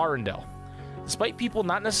returning, Arendelle. Despite people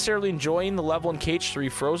not necessarily enjoying the level in Cage 3,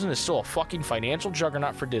 Frozen is still a fucking financial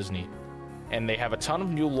juggernaut for Disney. And they have a ton of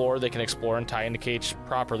new lore they can explore and tie into Cage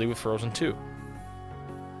properly with Frozen 2.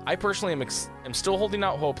 I personally am still holding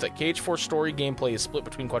out hope that Cage 4 story gameplay is split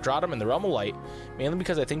between Quadratum and the Realm of Light, mainly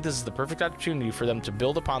because I think this is the perfect opportunity for them to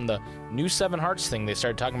build upon the new Seven Hearts thing they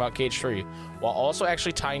started talking about Cage 3, while also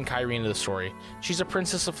actually tying Kairi into the story. She's a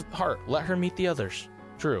princess of heart. Let her meet the others.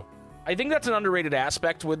 True. I think that's an underrated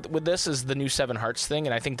aspect with this is the new Seven Hearts thing,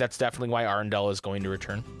 and I think that's definitely why Arendelle is going to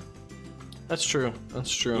return. That's true. That's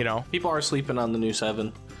true. You know? People are sleeping on the new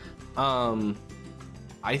 7.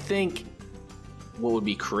 I think what would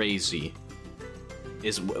be crazy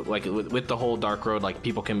is like with the whole Dark Road, like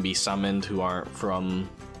people can be summoned who aren't from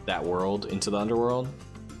that world into the underworld.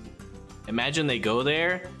 Imagine they go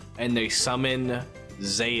there and they summon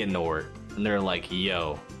Xehanort and they're like,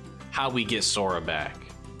 yo, how we get Sora back?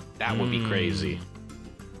 That would be crazy.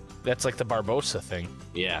 That's like the Barbossa thing.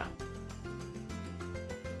 Yeah.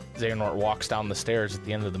 Xehanort walks down the stairs at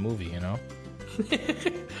the end of the movie, you know?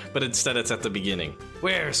 But instead it's at the beginning.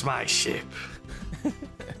 Where's my ship?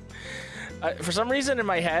 For some reason in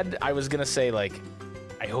my head, I was gonna say like,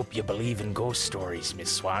 I hope you believe in ghost stories,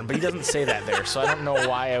 Miss Swan, but he doesn't say that there, so I don't know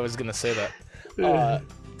why I was gonna say that.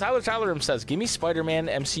 Tyler says, give me Spider-Man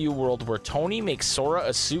MCU world where Tony makes Sora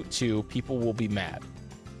a suit too, people will be mad.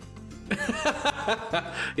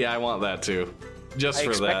 Yeah, I want that too. Just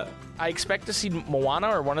for that. I expect to see Moana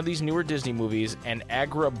or one of these newer Disney movies, and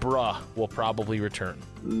Agra Bruh will probably return.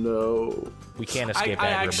 No. We can't escape I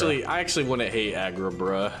Agra actually wouldn't hate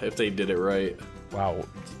Agrabah if they did it right. Wow,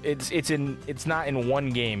 it's not in one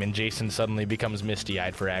game, and Jason suddenly becomes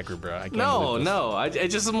misty-eyed for Agra Bruh. I can't believe this. I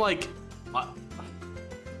just am like,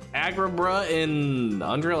 Agrabah in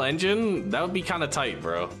Unreal Engine. That would be kind of tight,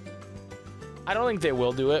 bro. I don't think they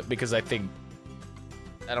will do it because I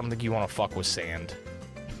don't think you want to fuck with sand.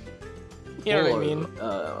 You know what I mean?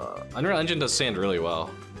 Unreal Engine does sand really well.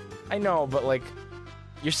 I know, but like,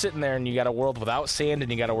 you're sitting there and you got a world without sand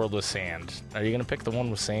and you got a world with sand. Are you gonna pick the one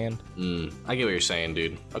with sand? I get what you're saying,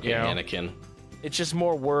 dude. Okay, You know? Anakin. It's just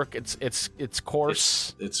more work. It's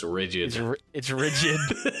coarse. It's rigid. It's rigid.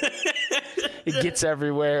 It gets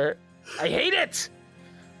everywhere. I hate it.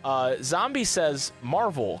 Zombie says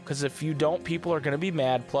Marvel, because if you don't, people are gonna be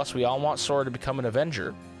mad. Plus, we all want Sora to become an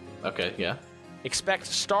Avenger. Okay, yeah. Expect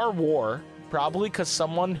Star War, probably because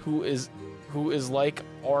someone who is like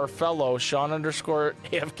our fellow Sean _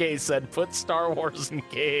 AFK said, put Star Wars in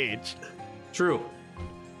Cage. True.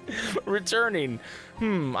 Returning.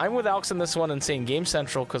 I'm with Alex on this one and saying Game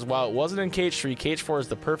Central because while it wasn't in Cage 3, Cage 4 is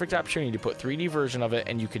the perfect opportunity to put 3D version of it,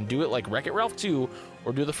 and you can do it like Wreck-It Ralph 2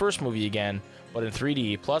 or do the first movie again, but in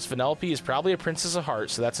 3D. Plus, Vanellope is probably a Princess of Heart,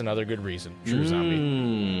 so that's another good reason. True,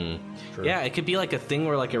 Zombie. True. Yeah, it could be like a thing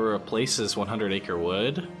where like it replaces 100 Acre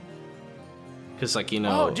Wood. Because like, you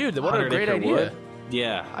know... Oh, dude, what a great idea. Wood.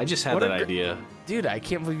 Yeah, I just had that idea. Dude, I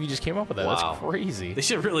can't believe you just came up with that. Wow. That's crazy. They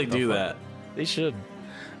should really do that. They should.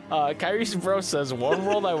 Kyrie's Bro says, one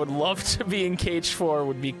world I would love to be in Cage 4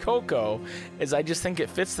 would be Coco, as I just think it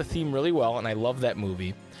fits the theme really well, and I love that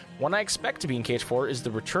movie. One I expect to be in Cage 4 is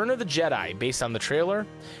The Return of the Jedi, based on the trailer.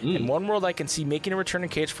 And one world I can see making a return in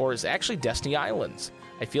Cage 4 is actually Destiny Islands.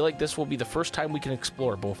 I feel like this will be the first time we can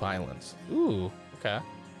explore both islands. Ooh, okay.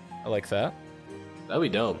 I like that. That'd be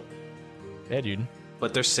dope. Yeah, dude.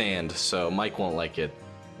 But there's sand, so Mike won't like it.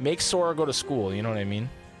 Make Sora go to school, you know what I mean?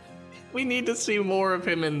 We need to see more of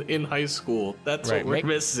him in high school. That's right, what we're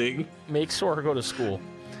missing. Make Sora go to school.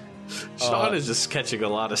 Sean is just catching a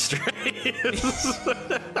lot of strays.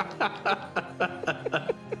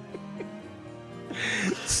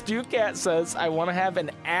 Stu Cat says, I want to have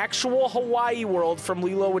an actual Hawaii world from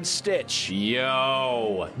Lilo and Stitch.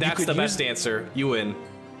 Yo, that's the best answer. You win.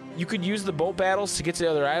 You could use the boat battles to get to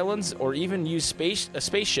the other islands, or even use a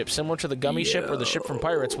spaceship similar to the Gummy Ship or the ship from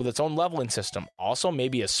Pirates with its own leveling system. Also,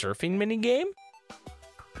 maybe a surfing minigame?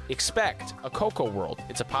 Expect a Coco World.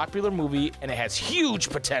 It's a popular movie, and it has huge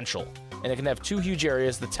potential. And it can have two huge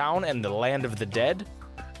areas, the town and the land of the dead.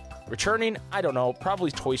 Returning, I don't know,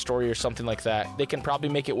 probably Toy Story or something like that. They can probably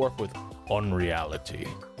make it work with Unreality.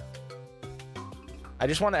 I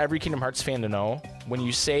just want every Kingdom Hearts fan to know, when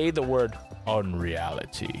you say the word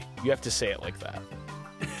Unreality, you have to say it like that.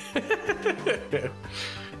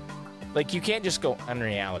 Like, you can't just go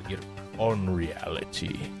Unreality.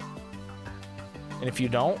 Unreality. And if you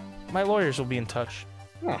don't, my lawyers will be in touch.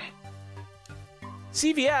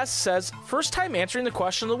 CVS says, first time answering the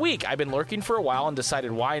question of the week. I've been lurking for a while and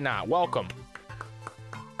decided why not. Welcome.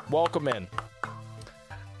 Welcome in.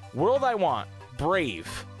 World I want,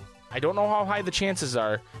 Brave. I don't know how high the chances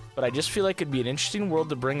are, but I just feel like it'd be an interesting world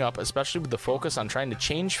to bring up, especially with the focus on trying to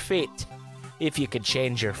change fate. If you could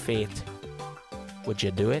change your fate, would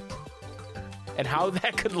you do it? And how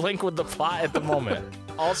that could link with the plot at the moment.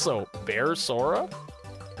 Also, Bear Sora?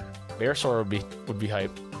 Bear Sora would be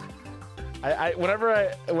hype.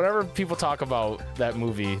 Whenever people talk about that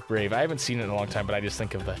movie, Brave, I haven't seen it in a long time, but I just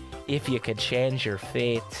think of the if you could change your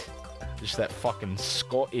fate. Just that fucking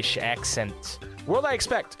Scottish accent. World I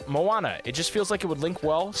expect, Moana. It just feels like it would link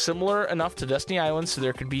well, similar enough to Destiny Islands, so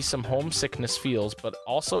there could be some homesickness feels, but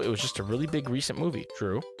also it was just a really big recent movie.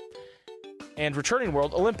 True. And Returning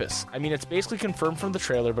World, Olympus. I mean, it's basically confirmed from the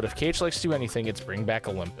trailer, but if Cage likes to do anything, it's bring back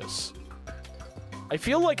Olympus. I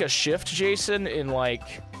feel like a shift, Jason, in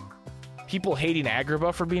like people hating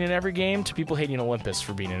Agrabah for being in every game to people hating Olympus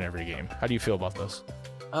for being in every game. How do you feel about this?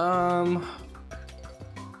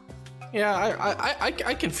 Yeah,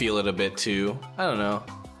 I can feel it a bit too. I don't know.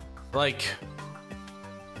 Like,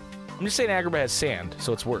 I'm just saying Agrabah has sand,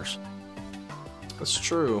 so it's worse. That's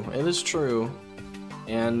true. It is true.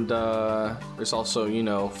 And there's also, you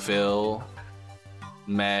know, Phil,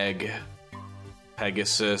 Meg,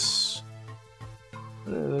 Pegasus.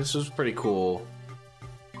 This was pretty cool.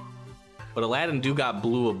 But Aladdin do got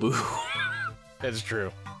Blue-a-Boo. That's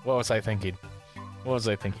true. What was I thinking?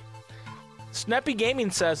 Snappy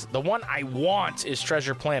Gaming says, the one I want is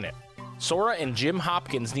Treasure Planet. Sora and Jim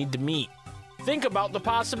Hopkins need to meet. Think about the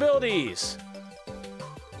possibilities.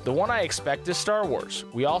 The one I expect is Star Wars.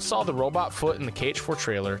 We all saw the robot foot in the Cage 4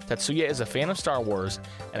 trailer. Tatsuya is a fan of Star Wars,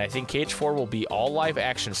 and I think Cage 4 will be all live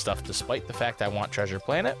action stuff despite the fact I want Treasure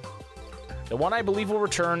Planet. The one I believe will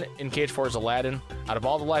return in Cage 4 is Aladdin. Out of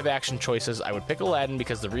all the live action choices, I would pick Aladdin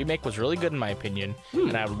because the remake was really good in my opinion,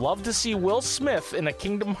 and I would love to see Will Smith in a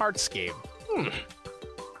Kingdom Hearts game.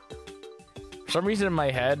 For some reason in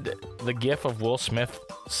my head, the gif of Will Smith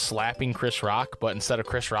slapping Chris Rock, but instead of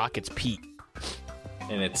Chris Rock, it's Pete.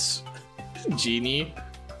 And it's Genie.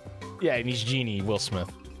 Yeah, and he's Genie, Will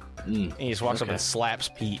Smith. And he just walks up and slaps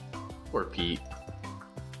Pete. Poor Pete.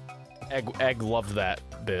 Egg loved that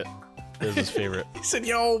bit. It was his favorite. He said,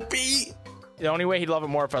 yo, Pete. The only way he'd love it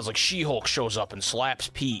more if I was like, She-Hulk shows up and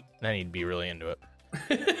slaps Pete. Then he'd be really into it.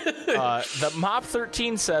 The Mop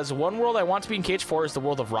 13 says, one world I want to be in Cage 4 is the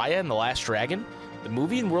world of Raya and the Last Dragon. The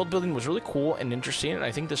movie and world building was really cool and interesting, and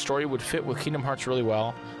I think the story would fit with Kingdom Hearts really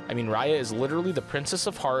well. I mean, Raya is literally the Princess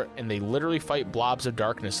of Heart, and they literally fight blobs of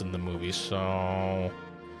darkness in the movie, so...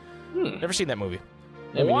 Never seen that movie.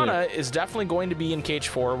 Moana is definitely going to be in Cage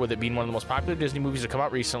 4, with it being one of the most popular Disney movies to come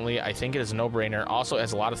out recently. I think it is a no-brainer. Also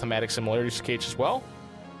has a lot of thematic similarities to Cage as well.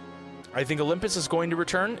 I think Olympus is going to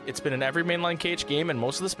return. It's been in every mainline Cage game and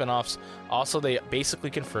most of the spin-offs. Also, they basically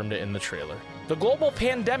confirmed it in the trailer. The Global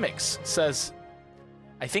Pandemics says,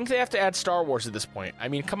 I think they have to add Star Wars at this point. I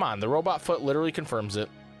mean, come on, the robot foot literally confirms it.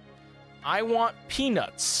 I want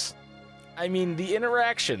Peanuts. I mean, the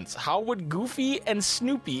interactions. How would Goofy and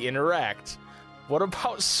Snoopy interact? What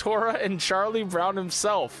about Sora and Charlie Brown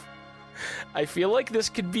himself? I feel like this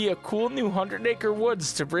could be a cool new 100 Acre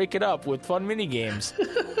Woods to break it up with fun minigames.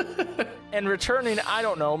 And returning, I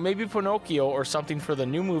don't know, maybe Pinocchio or something for the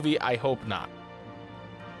new movie. I hope not.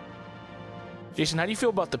 Jason, how do you feel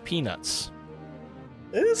about the Peanuts?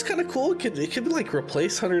 It is kind of cool. It could like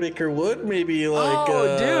replace 100 Acre Wood, maybe like.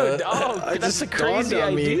 Oh, dude! Oh, that's a crazy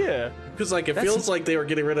idea. Because like it feels like they were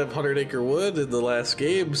getting rid of 100 Acre Wood in the last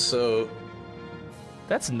game, so.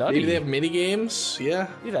 That's nutty. Maybe they have mini games. Yeah.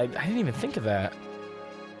 Dude, I didn't even think of that.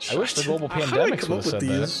 I wish the Global Pandemics would have said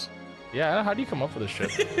that. Yeah, how do you come up with this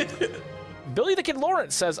shit? Billy the Kid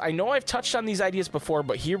Lawrence says, I know I've touched on these ideas before,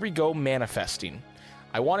 but here we go manifesting.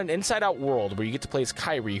 I want an inside-out world where you get to play as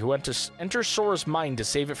Kairi, who enters Sora's mind to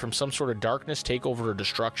save it from some sort of darkness, takeover, or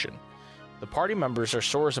destruction. The party members are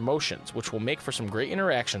Sora's emotions, which will make for some great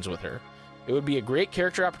interactions with her. It would be a great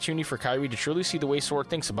character opportunity for Kairi to truly see the way Sora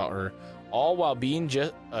thinks about her, all while being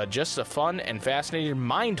just a fun and fascinating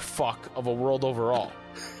mind fuck of a world overall.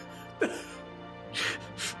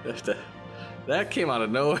 That came out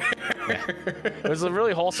of nowhere. Yeah. It was a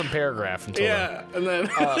really wholesome paragraph until then. And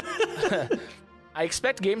then I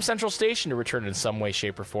expect Game Central Station to return in some way,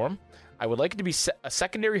 shape, or form. I would like it to be a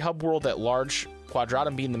secondary hub world at large,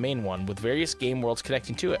 Quadratum being the main one, with various game worlds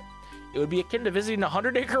connecting to it. It would be akin to visiting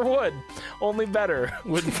 100 Acre Wood, only better,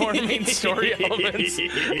 with more main story elements,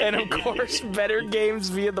 and of course, better games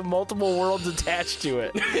via the multiple worlds attached to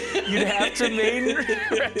it. You'd have to main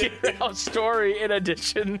Wreck-It Ralph's story in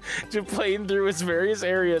addition to playing through its various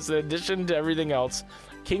areas, in addition to everything else.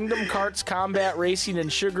 Kingdom Carts, combat, racing,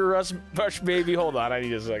 and Sugar Rush Baby. Hold on, I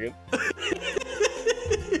need a second.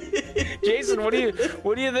 Jason, what do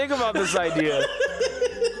you think about this idea?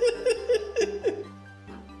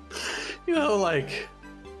 You know, like,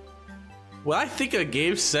 when I think of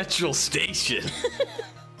Game Central Station,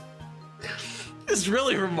 this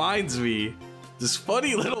really reminds me this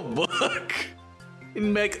funny little book.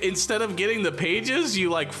 Instead of getting the pages, you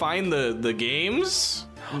like find the games.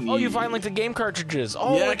 Oh, you find like the game cartridges.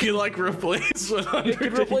 Oh, yeah, like, you like replace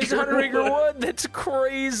 100 Acre Wood. That's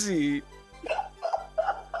crazy.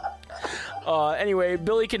 Anyway,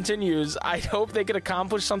 Billy continues, I hope they could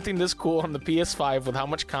accomplish something this cool on the PS5 with how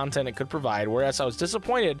much content it could provide, whereas I was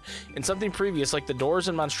disappointed in something previous like the doors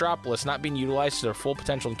in Monstropolis not being utilized to their full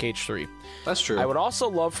potential in Cage 3. That's true. I would also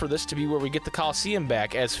love for this to be where we get the Coliseum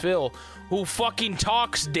back, as Phil, who fucking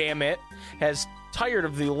talks, damn it, has tired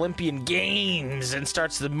of the Olympian Games and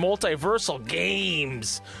starts the multiversal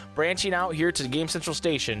games, branching out here to the Game Central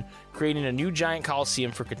Station, creating a new giant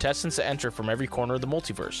Coliseum for contestants to enter from every corner of the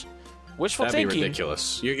multiverse. Wishful That'd thinking. be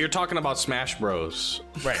ridiculous. You're talking about Smash Bros.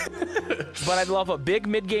 Right. But I'd love a big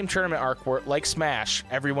mid-game tournament arc where, like Smash,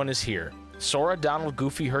 everyone is here. Sora, Donald,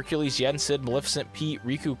 Goofy, Hercules, Yen, Sid, Maleficent, Pete,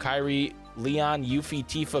 Riku, Kairi, Leon, Yuffie,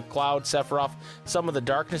 Tifa, Cloud, Sephiroth, some of the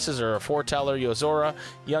Darknesses are a foreteller, Yozora,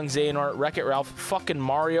 Young Xehanort, Wreck-It Ralph, fucking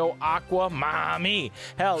Mario, Aqua, Mommy.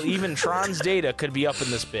 Hell, even Tron's Data could be up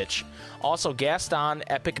in this bitch. Also, Gaston,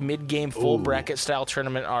 epic mid-game full bracket style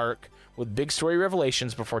tournament arc with big story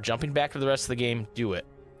revelations before jumping back to the rest of the game. Do it.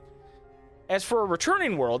 As for a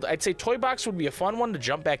returning world, I'd say Toy Box would be a fun one to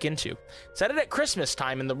jump back into. Set it at Christmas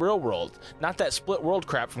time in the real world, not that split world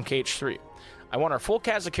crap from Cage 3. I want our full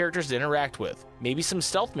cast of characters to interact with. Maybe some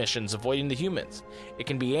stealth missions avoiding the humans. It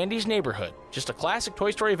can be Andy's neighborhood. Just a classic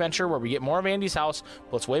Toy Story adventure where we get more of Andy's house,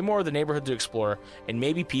 plus way more of the neighborhood to explore, and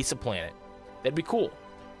maybe Pizza Planet. That'd be cool.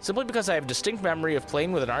 Simply because I have a distinct memory of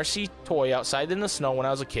playing with an RC toy outside in the snow when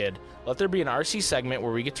I was a kid, let there be an RC segment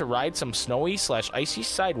where we get to ride some snowy/icy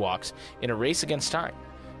sidewalks in a race against time.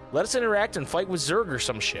 Let us interact and fight with Zurg or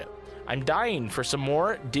some shit. I'm dying for some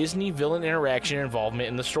more Disney villain interaction and involvement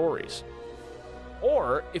in the stories.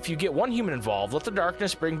 Or, if you get one human involved, let the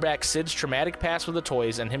darkness bring back Sid's traumatic past with the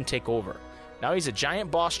toys and him take over. Now he's a giant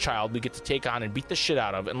boss child we get to take on and beat the shit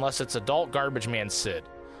out of, unless it's adult garbage man Sid.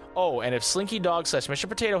 Oh, and if Slinky Dog / Mr.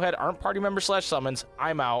 Potato Head aren't party members / summons,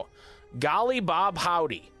 I'm out. Golly Bob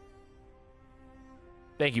Howdy.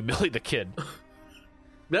 Thank you, Billy the Kid.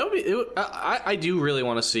 That would be. I do really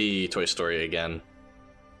want to see Toy Story again.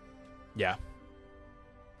 Yeah.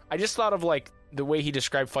 I just thought of like the way he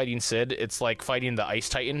described fighting Sid, it's like fighting the Ice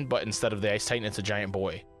Titan, but instead of the Ice Titan, it's a giant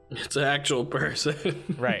boy. It's an actual person.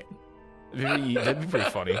 Right. That'd be pretty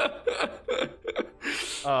funny.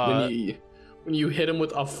 When you hit him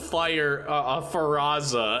with a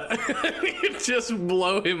Faraza, you just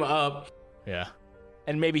blow him up. Yeah.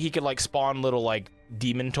 And maybe he could like spawn little like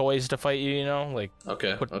demon toys to fight you, you know? Like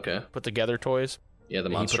put together toys. Yeah, the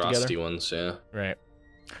monstrosity ones, yeah. Right.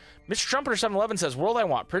 Mr. Trumpeter 711 says, World I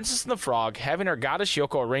want, Princess and the Frog, having our goddess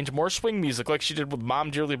Yoko arrange more swing music like she did with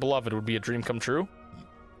Mom Dearly Beloved would be a dream come true.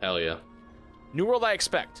 Hell yeah. New world I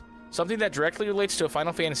expect. Something that directly relates to a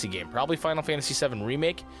Final Fantasy game, probably Final Fantasy VII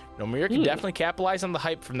Remake. Nomura can definitely capitalize on the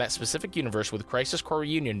hype from that specific universe with Crisis Core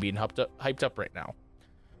Reunion being hyped up right now.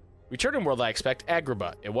 Returning world I expect,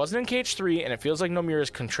 Agrabah. It wasn't in KH3, and it feels like Nomura is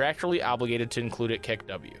contractually obligated to include it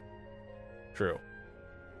KEKW. True.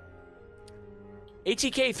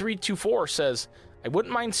 ATK324 says, I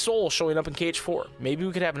wouldn't mind Soul showing up in KH4. Maybe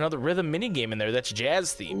we could have another rhythm minigame in there that's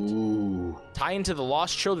jazz-themed. Ooh. Tie into the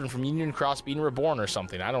lost children from Union Cross being reborn or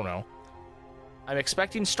something. I don't know. I'm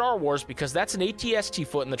expecting Star Wars because that's an ATST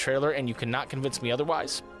foot in the trailer and you cannot convince me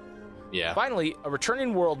otherwise. Yeah. Finally, a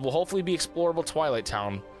returning world will hopefully be explorable Twilight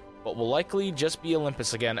Town, but will likely just be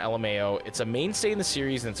Olympus again, LMAO. It's a mainstay in the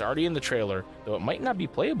series and it's already in the trailer, though it might not be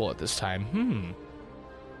playable at this time.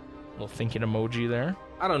 Little thinking emoji there.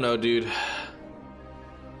 I don't know, dude.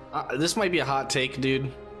 This might be a hot take,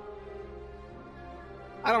 dude.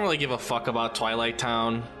 I don't really give a fuck about Twilight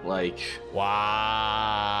Town. Like,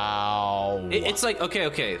 wow. It's like,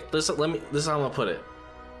 okay. This is how I'm gonna put it.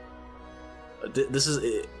 This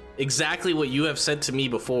is exactly what you have said to me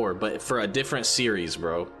before, but for a different series,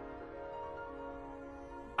 bro.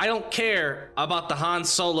 I don't care about the Han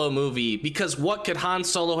Solo movie because what could Han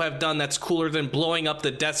Solo have done that's cooler than blowing up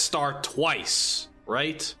the Death Star twice,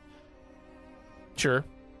 right? Sure.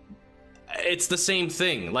 It's the same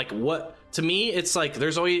thing. Like, what to me, it's like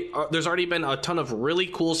there's already been a ton of really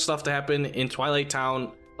cool stuff to happen in Twilight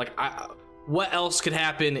Town. Like, what else could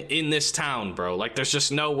happen in this town, bro? Like, there's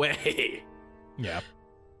just no way. Yeah.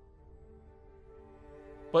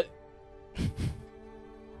 But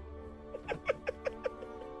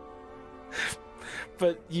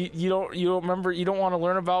but you don't remember, you don't want to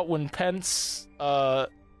learn about when Pence ran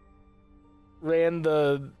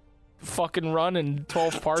the fucking run in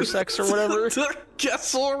 12 parsecs or whatever. The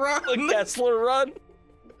Kessler run. The Kessler run.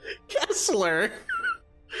 Kessler.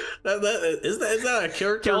 Is that a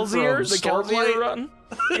character Kelsier? from The Starlight? Kelsier run.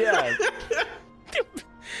 Yeah.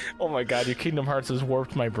 Oh my god, your Kingdom Hearts has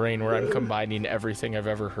warped my brain where I'm combining everything I've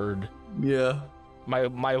ever heard. Yeah. My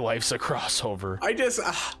life's a crossover. I just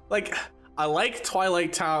I like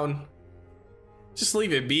Twilight Town. Just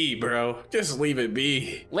leave it be, bro. Just leave it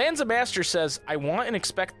be. Lanza Master says, I want and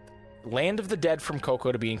expect Land of the Dead from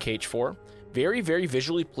Coco to be in KH4. Very, very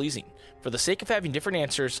visually pleasing. For the sake of having different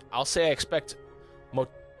answers, I'll say I expect Motunui.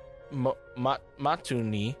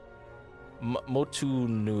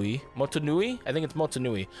 I think it's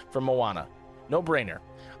Motunui from Moana. No brainer.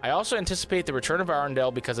 I also anticipate the return of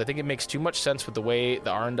Arendelle because I think it makes too much sense with the way the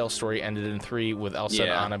Arendelle story ended in 3 with Elsa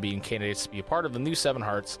and Anna being candidates to be a part of the new Seven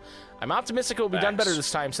Hearts. I'm optimistic it will be done better this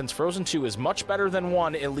time since Frozen 2 is much better than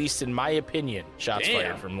 1, at least in my opinion. Shots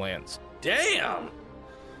fired from Lance. Damn!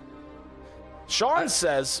 Sean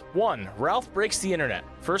says, 1. Ralph breaks the internet.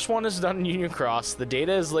 First one is done in Union Cross. The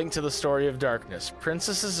data is linked to the story of Darkness.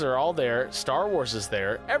 Princesses are all there. Star Wars is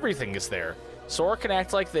there. Everything is there. Sora can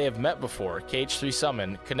act like they have met before. KH3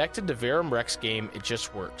 Summon. Connected to Verum Rex game. It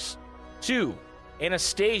just works. 2.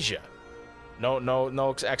 Anastasia.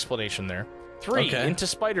 No explanation there. 3. Into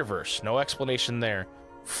Spider-Verse. No explanation there.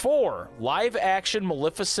 4. Live action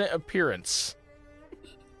Maleficent appearance.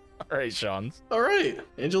 All right, Sean. All right.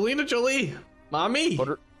 Angelina Jolie. Mommy.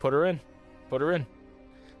 Put her in.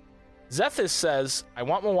 Zethis says, I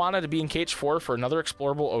want Moana to be in KH4 for another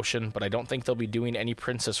explorable ocean, but I don't think they'll be doing any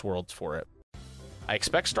princess worlds for it. I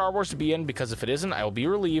expect Star Wars to be in because if it isn't, I will be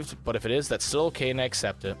relieved, but if it is, that's still okay and I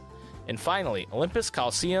accept it. And finally, Olympus,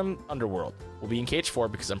 Coliseum, Underworld will be in KH4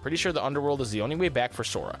 because I'm pretty sure the Underworld is the only way back for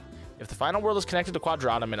Sora. If the final world is connected to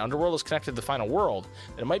Quadratum and Underworld is connected to the final world,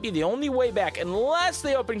 then it might be the only way back unless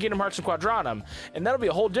they open Kingdom Hearts and Quadratum, and that'll be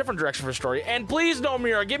a whole different direction for story. And please,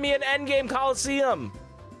 Nomura, give me an endgame Coliseum!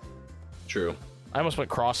 True. I almost went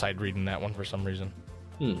cross-eyed reading that one for some reason.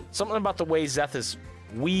 Something about the way Zethis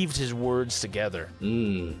weaved his words together.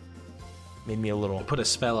 Made me a little... Put a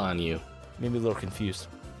spell on you. Made me a little confused.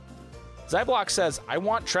 Zyblock says, I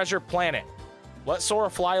want Treasure Planet. Let Sora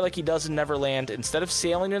fly like he does in Neverland. Instead of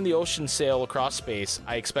sailing in the ocean sail across space,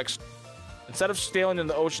 I expect Star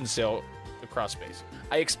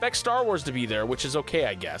Wars to be there, which is okay,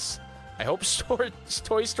 I guess. I hope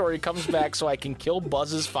Toy Story comes back so I can kill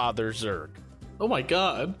Buzz's father, Zurg. Oh my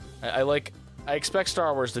god. I expect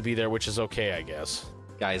Star Wars to be there, which is okay, I guess.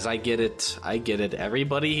 Guys, I get it.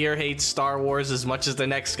 Everybody here hates Star Wars as much as the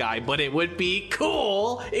next guy, but it would be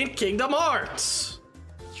cool in Kingdom Hearts.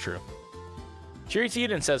 It's true. Cheery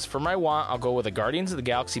Theoden says, for my want, I'll go with a Guardians of the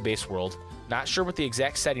Galaxy-based world. Not sure what the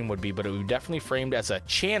exact setting would be, but it would be definitely framed as a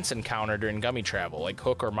chance encounter during gummy travel, like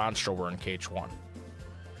Hook or Monstro were in KH1.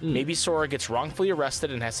 Maybe Sora gets wrongfully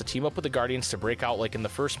arrested and has to team up with the Guardians to break out like in the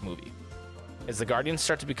first movie. As the Guardians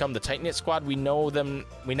start to become the tight-knit squad we now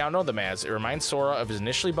know them as, it reminds Sora of his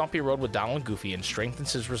initially bumpy road with Donald and Goofy and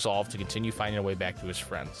strengthens his resolve to continue finding a way back to his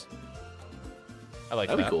friends. I like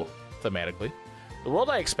that. That'd be cool. Thematically. The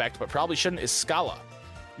world I expect, but probably shouldn't, is Scala.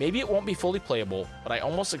 Maybe it won't be fully playable, but I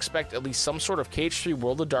almost expect at least some sort of KH3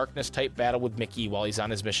 World of Darkness type battle with Mickey while he's on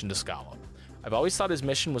his mission to Scala. I've always thought his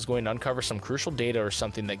mission was going to uncover some crucial data or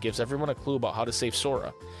something that gives everyone a clue about how to save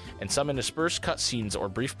Sora, and some interspersed cutscenes or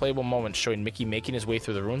brief playable moments showing Mickey making his way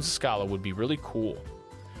through the ruins of Scala would be really cool.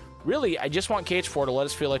 Really, I just want KH4 to let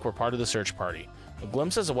us feel like we're part of the search party. A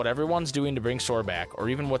glimpses of what everyone's doing to bring Sora back, or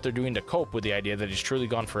even what they're doing to cope with the idea that he's truly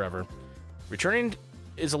gone forever. Returning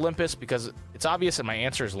is Olympus because it's obvious that my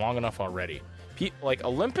answer is long enough already.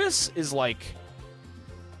 Olympus is like...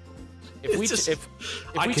 If we took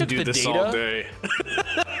the data all day.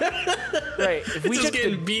 Right. If we just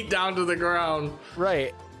getting beat down to the ground.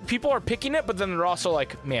 Right. People are picking it, but then they're also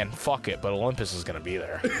like, man, fuck it, but Olympus is gonna be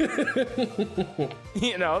there.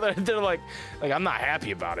 You know, they're like I'm not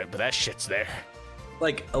happy about it, but that shit's there.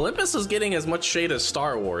 Like, Olympus is getting as much shade as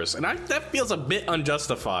Star Wars, and that feels a bit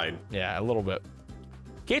unjustified. Yeah, a little bit.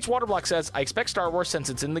 KH Waterblock says, I expect Star Wars since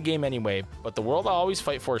it's in the game anyway, but the world I'll always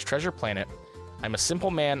fight for is Treasure Planet. I'm a simple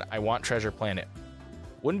man, I want Treasure Planet.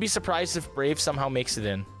 Wouldn't be surprised if Brave somehow makes it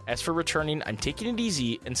in. As for returning, I'm taking it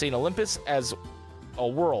easy and saying Olympus as a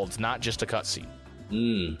world, not just a cutscene.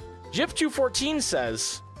 Jip214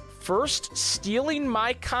 says, first stealing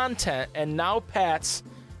my content and now Pat's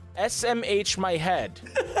SMH my head.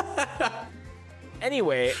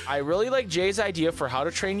 Anyway, I really like Jay's idea for how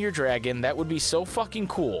to train your dragon. That would be so fucking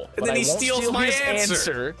cool. And then he steals my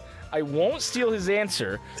answer. I won't steal his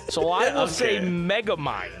answer, so I will say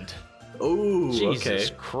Megamind. Oh,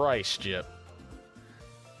 Jesus Christ, Jip.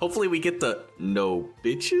 Hopefully we get the no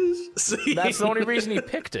bitches. That's the only reason he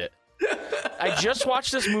picked it. I just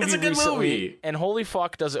watched this movie recently, and holy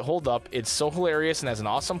fuck, does it hold up. It's so hilarious and has an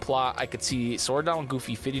awesome plot. I could see Sora, Donald, and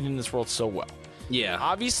Goofy fitting in this world so well. Yeah.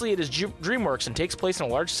 Obviously, it is DreamWorks and takes place in a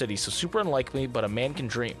large city, so super unlikely, but a man can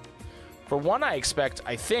dream. For one, I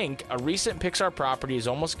think, a recent Pixar property is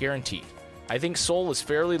almost guaranteed. I think Soul is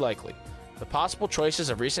fairly likely. The possible choices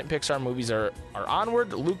of recent Pixar movies are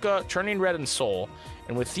Onward, Luca, Turning Red, and Soul,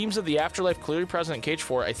 and with themes of the afterlife clearly present in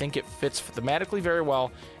KH4, I think it fits thematically very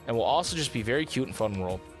well and will also just be very cute and fun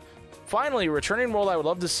world. Finally, a returning world I would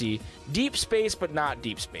love to see, deep space but not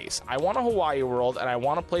deep space. I want a Hawaii world, and I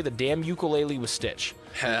want to play the damn ukulele with Stitch.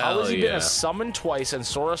 How has he been summoned twice, and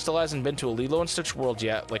Sora still hasn't been to a Lilo and Stitch world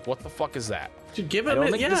yet? Like, what the fuck is that? Dude, give him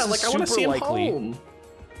it, I want to see him home.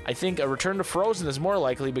 I think a return to Frozen is more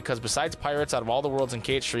likely because besides Pirates, out of all the worlds in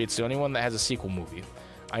KH3, it's the only one that has a sequel movie.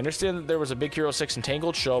 I understand that there was a Big Hero 6 and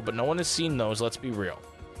Tangled show, but no one has seen those, let's be real.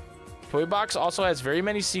 Toy Box also has very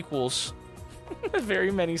many sequels,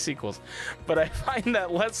 but I find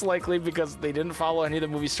that less likely because they didn't follow any of the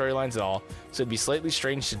movie storylines at all, so it'd be slightly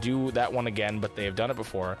strange to do that one again, but they have done it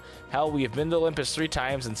before. Hell, we have been to Olympus 3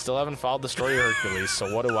 times and still haven't followed the story of Hercules,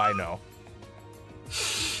 so what do I know?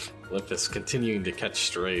 Olympus continuing to catch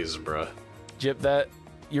strays, bruh. Jip,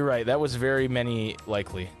 you're right, that was very many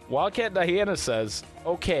likely. Wildcat Diana says,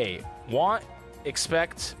 okay, want,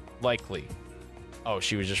 expect, likely. Oh,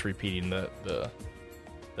 she was just repeating the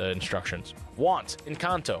instructions. Want,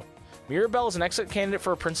 Encanto. Mirabelle is an excellent candidate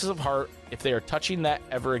for a Princess of Heart if they are touching that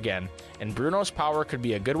ever again, and Bruno's power could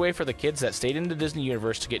be a good way for the kids that stayed in the Disney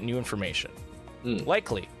universe to get new information.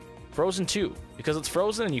 Likely. Frozen 2, because it's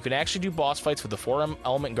Frozen and you can actually do boss fights with the 4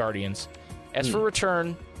 element guardians. As for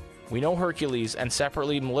Return, we know Hercules, and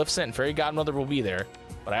separately Maleficent and Fairy Godmother will be there,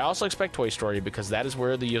 but I also expect Toy Story because that is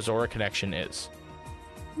where the Yozora connection is.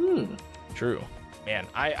 True. Man,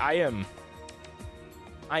 I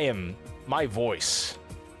am, my voice.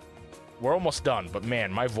 We're almost done, but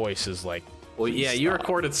man, my voice is like, well, yeah, you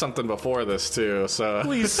recorded something before this too, so.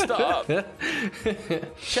 Please stop.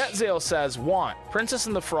 Chatzale says, want, Princess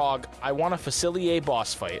and the Frog, I want a Facilier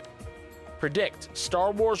boss fight. Predict,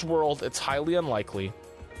 Star Wars world, it's highly unlikely.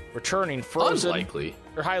 Returning, Frozen. Unlikely.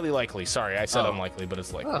 Or highly likely. Sorry, I said unlikely, but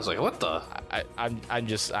it's likely. I was like, what the? I'm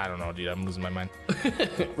just, I don't know, dude. I'm losing my mind.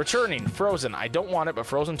 Returning, Frozen. I don't want it, but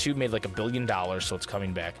Frozen 2 made like $1 billion, so it's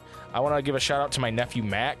coming back. I want to give a shout out to my nephew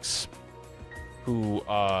Max, who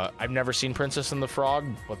I've never seen Princess and the Frog,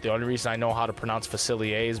 but the only reason I know how to pronounce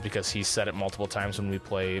Facilier is because he said it multiple times when we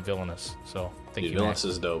play Villainous. So thank you, Villainous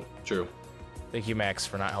Max. is dope. True. Thank you, Max,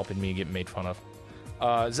 for not helping me get made fun of.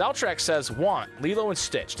 Zaltrax says, want Lilo and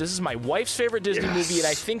Stitch. This is my wife's favorite Disney movie, and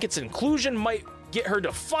I think its inclusion might get her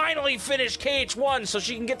to finally finish KH1 so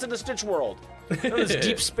she can get to the Stitch world. None of this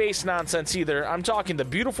deep space nonsense either. I'm talking the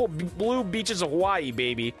beautiful blue beaches of Hawaii,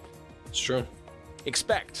 baby. It's true.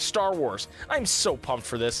 Expect Star Wars. I'm so pumped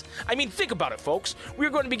for this. I mean, think about it, folks. We're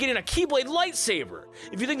going to be getting a Keyblade lightsaber.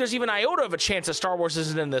 If you think there's even iota of a chance that Star Wars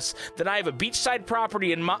isn't in this, then I have a beachside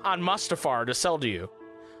property on Mustafar to sell to you.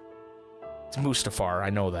 It's Mustafar, I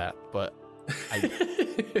know that, but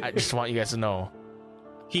I just want you guys to know.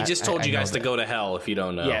 He just told you guys to go to hell if you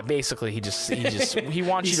don't know. Yeah, basically, he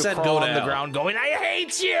wants you to said crawl go to on the hell. ground going, I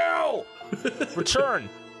hate you! Return,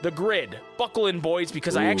 the Grid. Buckle in, boys,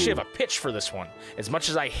 because I actually have a pitch for this one. As much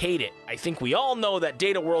as I hate it, I think we all know that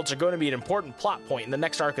data worlds are going to be an important plot point in the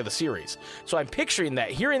next arc of the series. So I'm picturing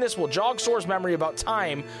that hearing this will jog Sora's memory about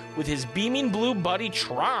time with his beaming blue buddy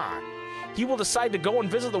Tron. He will decide to go and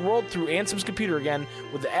visit the world through Ansem's computer again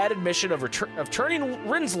with the added mission of turning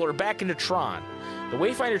Rinsler back into Tron. The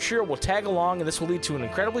Wayfinder trio will tag along, and this will lead to an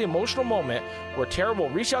incredibly emotional moment where Terra will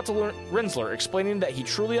reach out to Rinsler, explaining that he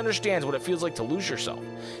truly understands what it feels like to lose yourself,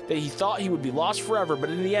 that he thought he would be lost forever, but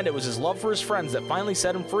in the end it was his love for his friends that finally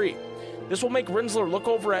set him free. This will make Rinsler look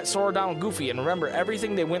over at Sora, Donald, Goofy and remember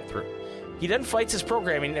everything they went through. He then fights his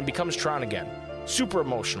programming and becomes Tron again. Super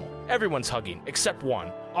emotional. Everyone's hugging, except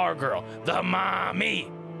one. Our girl, the mommy,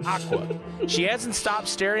 Aqua. She hasn't stopped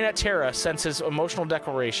staring at Terra since his emotional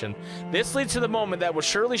declaration. This leads to the moment that will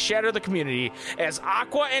surely shatter the community as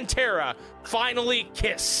Aqua and Terra finally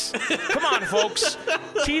kiss. Come on, folks.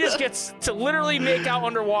 Tidus gets to literally make out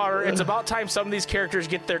underwater. It's about time some of these characters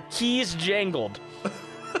get their keys jangled.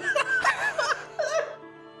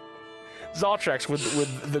 Zaltrax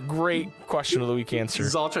with the great question of the week answer.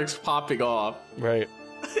 Zaltrax popping off. Right.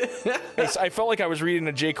 I felt like I was reading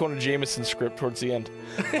a J. Jonah Jameson script towards the end.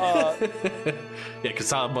 Yeah,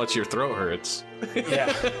 because how much your throat hurts.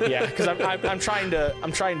 Yeah, because I'm trying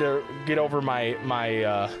to get over my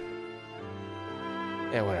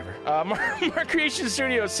yeah, whatever. Mark Creation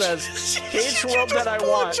Studio says, Cage World that I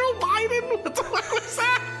want. Joe Biden? What the fuck was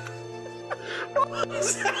that? What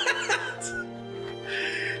was that?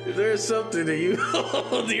 There's something that you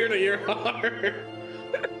hold dear to your heart.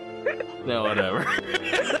 No, whatever.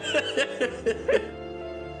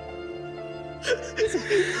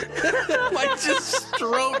 I just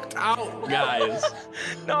stroked out, guys.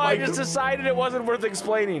 No, I just decided it wasn't worth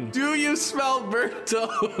explaining. Do you smell burnt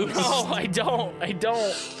toast? No, I don't.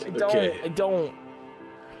 Okay. I don't.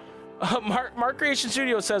 Mark Creation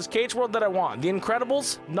Studio says, Cage World that I want. The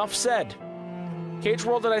Incredibles, enough said. Cage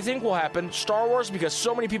World that I think will happen. Star Wars, because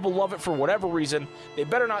so many people love it for whatever reason. They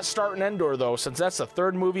better not start an Endor, though, since that's the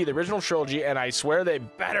third movie of the original trilogy, and I swear they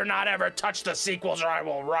better not ever touch the sequels or I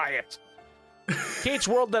will riot. Cage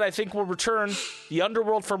World that I think will return. The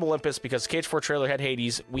Underworld from Olympus, because Cage 4 trailer had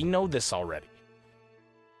Hades. We know this already.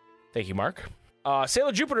 Thank you, Mark.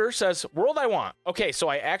 Sailor Jupiter says, World I want. Okay, so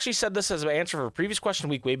I actually said this as an answer for a previous question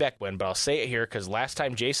week way back when, but I'll say it here because last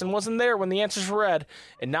time Jason wasn't there when the answers were read,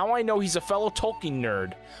 and now I know he's a fellow Tolkien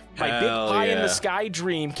nerd. My big pie in the sky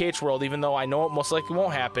dream, Cage World, even though I know it most likely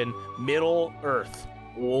won't happen, Middle Earth.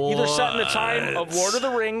 What? Either set in the time of Lord of the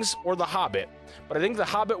Rings or The Hobbit, but I think The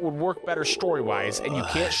Hobbit would work better story-wise, and you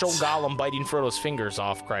can't show Gollum biting Frodo's fingers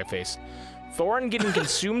off, Cryface. Thorin getting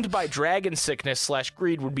consumed by dragon sickness /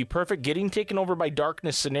 greed would be perfect getting taken over by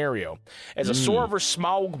darkness scenario. As a Sora vs.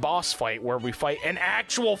 Smaug boss fight where we fight an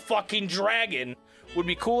actual fucking dragon would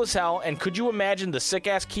be cool as hell, and could you imagine the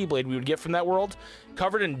sick-ass Keyblade we would get from that world?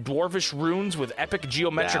 Covered in dwarvish runes with epic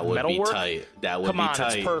geometric metalwork? Tight. That would Come be on,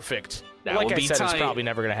 tight. It's perfect. That like would I be said, tight. it's probably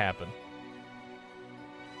never going to happen.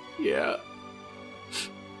 Yeah.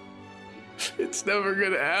 It's never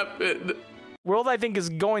gonna happen. World I think is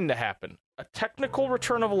going to happen. A technical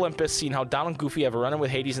return of Olympus, seeing how Donald and Goofy have a run-in with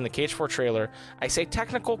Hades in the Cage 4 trailer. I say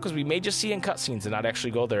technical because we may just see in cutscenes and not actually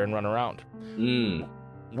go there and run around.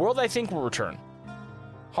 World I think will return.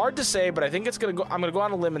 Hard to say, but I think it's gonna go. I'm gonna go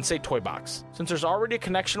on a limb and say Toy Box, since there's already a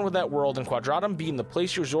connection with that world, and Quadratum being the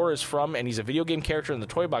place your Zora is from, and he's a video game character in the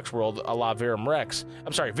Toy Box world, a la Verum Rex.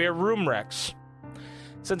 I'm sorry, Verum Rex.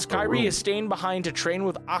 Since Kairi is staying behind to train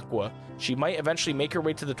with Aqua, she might eventually make her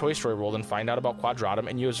way to the Toy Story world and find out about Quadratum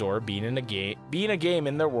and Yozora being a game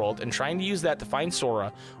in their world and trying to use that to find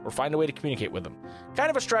Sora or find a way to communicate with them.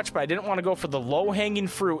 Kind of a stretch, but I didn't want to go for the low-hanging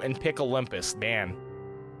fruit and pick Olympus. Man.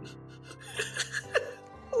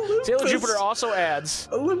 Sailor Jupiter also adds...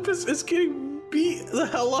 Olympus is getting beat the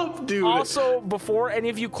hell up, dude. Also, before any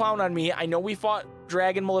of you clown on me, I know we fought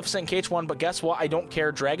Dragon, Maleficent, and KH1, but guess what? I don't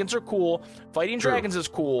care. Dragons are cool. Fighting dragons is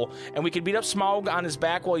cool. And we could beat up Smaug on his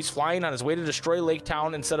back while he's flying on his way to destroy Lake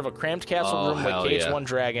Town instead of a cramped castle room like KH1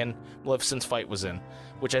 Dragon Maleficent's fight was in,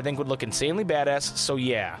 which I think would look insanely badass. So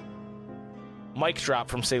yeah. Mic drop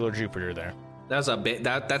from Sailor Jupiter there. That's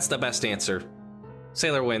the best answer.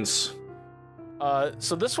 Sailor wins.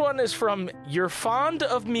 So this one is from You're Fond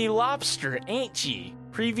of Me Lobster, Ain't Ye?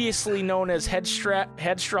 Previously known as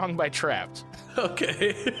Headstrong by Trapped.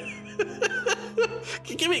 Okay.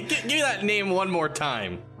 give me that name one more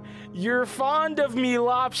time. You're fond of me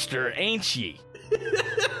lobster, ain't ye?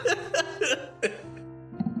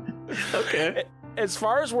 Okay. As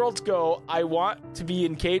far as worlds go, I want to be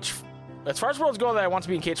in KH... As far as worlds go that I want to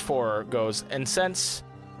be in KH4 goes, and since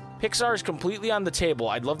Pixar is completely on the table,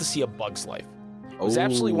 I'd love to see A Bug's Life. It was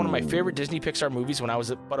absolutely one of my favorite Disney Pixar movies when I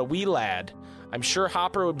was but a wee lad. I'm sure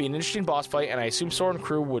Hopper would be an interesting boss fight, and I assume Sora and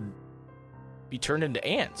crew would be turned into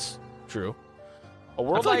ants. True. A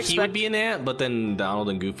world I feel like he would be an ant, but then Donald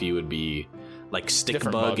and Goofy would be like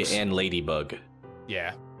Stickbug and Ladybug.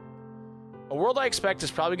 Yeah. A world I expect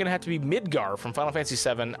is probably going to have to be Midgar from Final Fantasy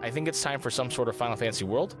VII. I think it's time for some sort of Final Fantasy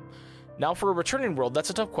world. Now for a returning world,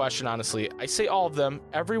 that's a tough question, honestly. I say all of them,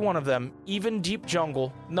 every one of them, even Deep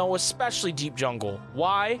Jungle. No, especially Deep Jungle.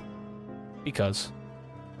 Why? Because...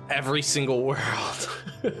 Every single world.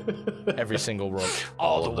 Every single world.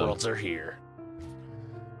 All the worlds are here.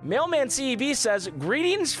 Mailman CEB says,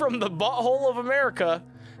 greetings from the butthole of America.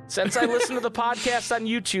 Since I listen to the podcast on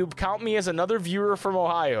YouTube, count me as another viewer from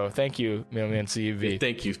Ohio. Thank you, Mailman CEB.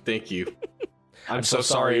 Thank you. I'm so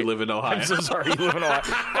sorry you live in Ohio. I'm so sorry you live in Ohio.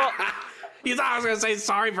 Well, you thought I was going to say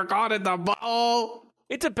sorry for calling it the butthole?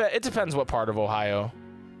 It depends what part of Ohio.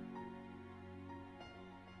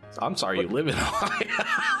 I'm sorry you live in Ohio.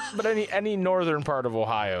 But any northern part of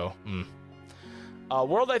Ohio.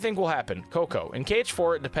 World I think will happen. Coco. In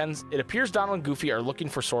KH4, it depends. It appears Donald and Goofy are looking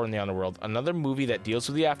for Sora in the Underworld. Another movie that deals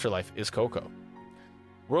with the afterlife is Coco.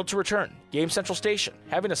 World to return. Game Central Station.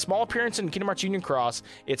 Having a small appearance in Kingdom Hearts Union Cross,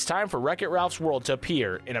 it's time for Wreck-It Ralph's world to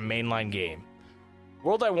appear in a mainline game.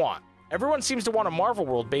 World I want. Everyone seems to want a Marvel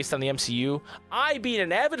world based on the MCU. I, being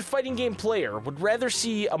an avid fighting game player, would rather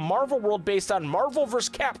see a Marvel world based on Marvel vs.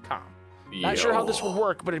 Capcom. Not sure how this would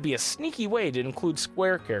work, but it'd be a sneaky way to include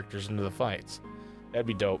Square characters into the fights. That'd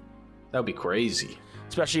be dope. That'd be crazy.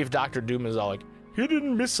 Especially if Dr. Doom is all like,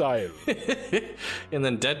 hidden missile. And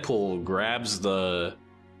then Deadpool grabs the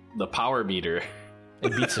power meter.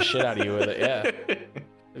 And beats the shit out of you with it, yeah.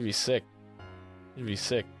 It'd be sick. It'd be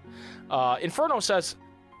sick. Inferno says,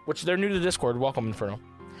 which they're new to Discord, welcome Inferno.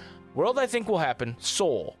 World I think will happen,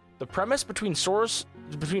 Soul. The premise between Soul's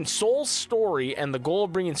story and the goal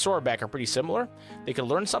of bringing Sora back are pretty similar. They could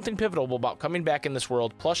learn something pivotal about coming back in this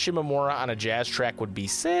world, plus Shimamura on a jazz track would be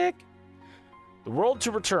sick. The world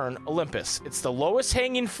to return, Olympus. It's the lowest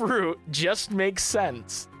hanging fruit, just makes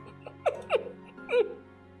sense.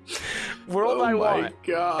 World I want,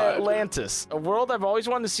 God. Atlantis. A world I've always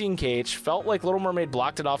wanted to see in KH. Felt like Little Mermaid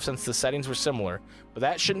blocked it off since the settings were similar, but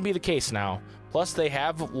that shouldn't be the case now. Plus, they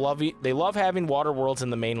love having water worlds in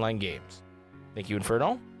the mainline games. Thank you,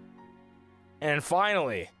 Inferno. And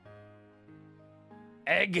finally,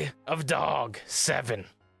 Egg of Dog 7.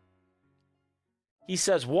 He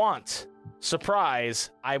says, want, surprise,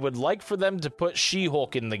 I would like for them to put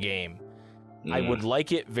She-Hulk in the game. I would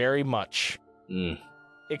like it very much.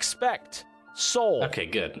 Expect, Soul. Okay,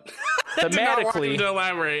 good. I did not want Thematically, him to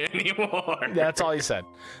elaborate anymore. that's all he said.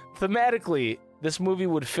 Thematically, this movie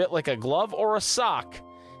would fit like a glove or a sock,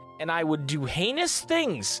 and I would do heinous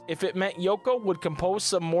things if it meant Yoko would compose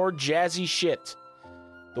some more jazzy shit.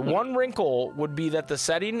 The one wrinkle would be that the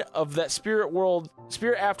setting of that Spirit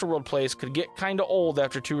Afterworld place could get kinda old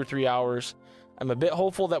after 2 or 3 hours. I'm a bit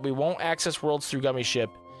hopeful that we won't access worlds through Gummy Ship,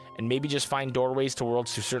 and maybe just find doorways to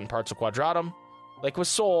worlds through certain parts of Quadratum. Like with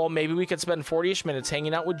Soul, maybe we could spend 40-ish minutes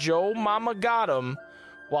hanging out with Joe Mama Gotham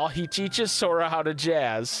while he teaches Sora how to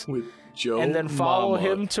jazz. With Joe And then follow Mama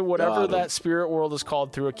him to whatever Gotham. that spirit world is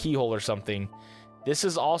called through a keyhole or something. This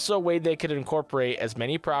is also a way they could incorporate as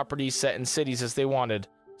many properties set in cities as they wanted,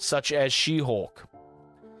 such as She-Hulk.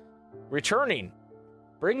 Returning.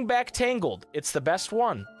 Bring back Tangled. It's the best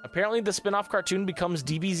one. Apparently the spin-off cartoon becomes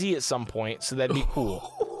DBZ at some point, so that'd be cool.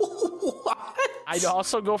 What? I'd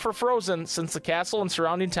also go for Frozen, since the castle and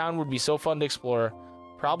surrounding town would be so fun to explore.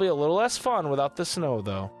 Probably a little less fun without the snow,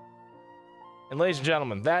 though. And ladies and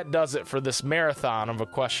gentlemen, that does it for this marathon of a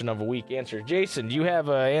question of a week answer. Jason, do you have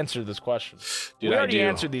an answer to this question? Dude, we already I do.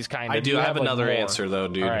 answered these kind of. I do have like, another more? answer though,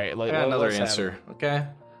 dude. All right, I got another let's have answer. Okay.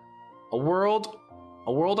 A world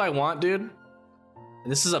I want, dude.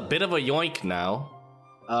 And this is a bit of a yoink now.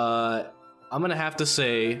 I'm gonna have to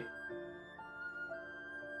say.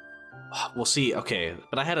 We'll see. Okay,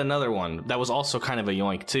 but I had another one that was also kind of a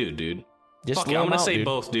yoink too, dude. Just Fuck it, let I'm them gonna out, say dude.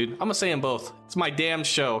 both, dude. I'm gonna say them both. It's my damn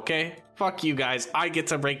show, okay? Fuck you guys. I get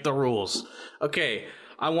to break the rules. Okay,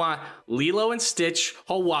 I want Lilo and Stitch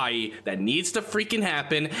Hawaii. That needs to freaking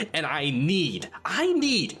happen, and I need,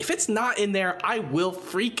 if it's not in there, I will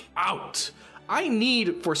freak out. I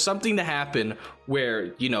need for something to happen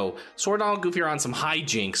where, you know, Sword and Goofy are on some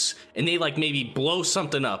hijinks, and they, like, maybe blow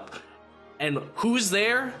something up. And who's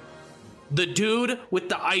there? The dude with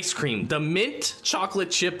the ice cream, the mint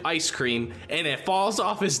chocolate chip ice cream, and it falls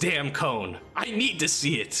off his damn cone. I need to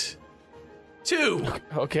see it. 2,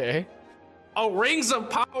 Okay. a Rings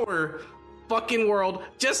of Power fucking world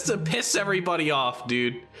just to piss everybody off,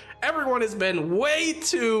 dude. Everyone has been way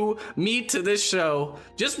too mean to this show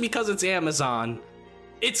just because it's Amazon.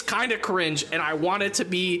 It's kind of cringe, and I want it to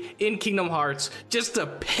be in Kingdom Hearts just to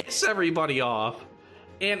piss everybody off.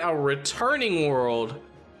 And a returning world.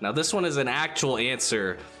 Now, this one is an actual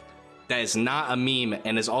answer that is not a meme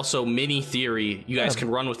and is also mini theory. You guys can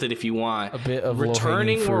run with it if you want. A bit of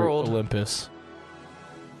returning low-hanging fruit world Olympus.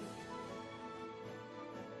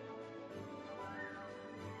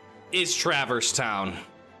 is Traverse Town.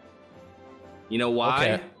 You know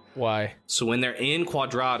why? Okay. Why? So when they're in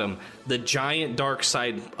Quadratum, the giant dark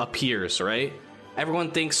side appears, right?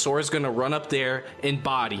 Everyone thinks Sora's gonna run up there and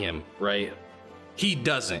body him, right? He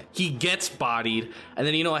doesn't. He gets bodied, and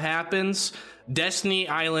then you know what happens? Destiny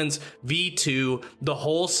Islands V2, the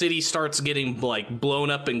whole city starts getting like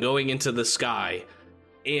blown up and going into the sky.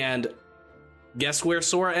 And guess where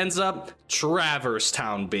Sora ends up? Traverse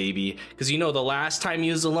Town, baby. Because you know the last time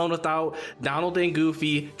he was alone without Donald and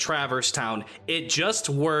Goofy, Traverse Town. It just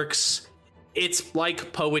works. It's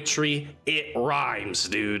like poetry. It rhymes,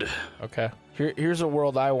 dude. Okay. Here's a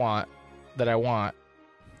world I want.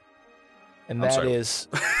 And that is...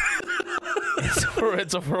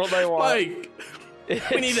 it's a world I want. Mike,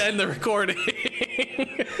 we need to end the recording.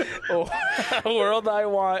 A world I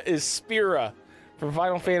want is Spira from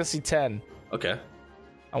Final Fantasy X. Okay.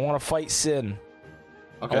 I want to fight Sin.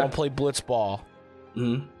 Okay. I want to play Blitzball.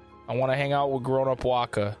 Mhm. I want to hang out with grown-up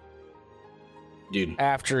Waka. Dude.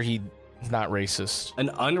 After he's not racist.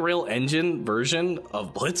 An Unreal Engine version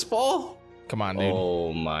of Blitzball? Come on, dude.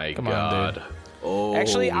 Oh my Come on, god. dude. Oh,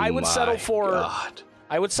 Actually, I would settle my for... God.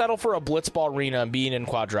 I would settle for a Blitzball arena and being in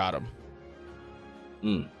Quadratum.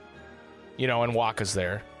 Mm. You know, and Waka's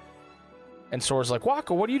there. And Sora's like,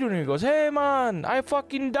 Waka, what are you doing? He goes, hey, man, I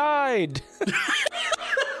fucking died.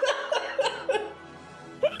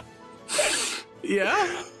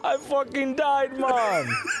 Yeah? I fucking died, man.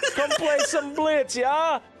 Come play some Blitz,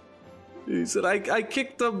 yeah? He said, I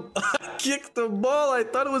kicked the ball. I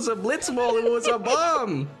thought it was a Blitzball. It was a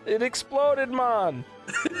bomb. It exploded, man.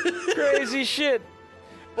 Crazy shit.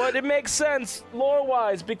 But it makes sense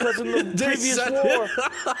lore-wise because in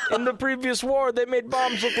the previous war, they made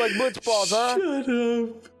bombs look like Blitzballs, huh?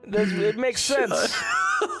 Shut up. It makes sense.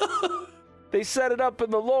 They set it up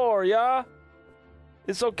in the lore, yeah?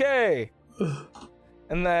 It's okay.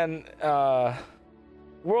 And then,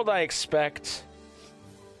 world I expect.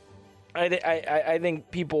 I think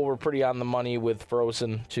people were pretty on the money with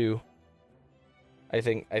Frozen too. I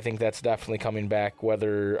think that's definitely coming back,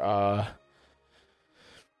 whether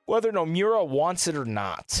Nomura wants it or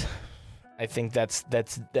not. I think that's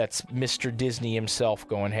Mr. Disney himself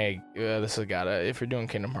going, hey, this has gotta, if you're doing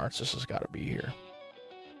Kingdom Hearts, this has gotta be here.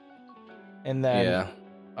 And then,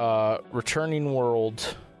 returning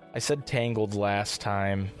world. I said Tangled last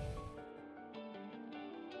time.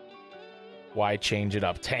 Why change it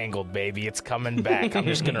up? Tangled, baby. It's coming back. I'm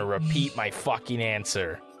just going to repeat my fucking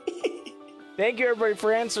answer. Thank you, everybody,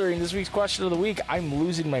 for answering this week's question of the week. I'm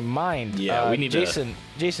losing my mind. Yeah, we need Jason,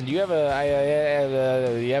 do you have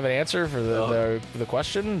an answer for the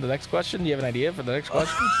question? The next question? Do you have an idea for the next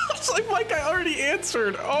question? It's like, Mike, I already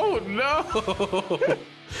answered. Oh, no.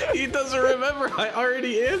 He doesn't remember. I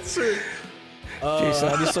already answered. Jason,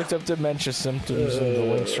 I just looked up dementia symptoms and the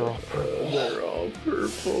links are all purple. They're all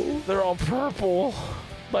purple. They're all purple.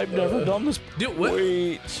 I've never done this. Dude, what?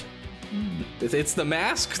 Wait. It's the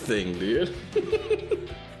mask thing, dude.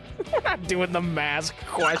 We're not doing the mask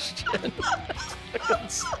question.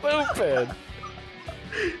 It's stupid.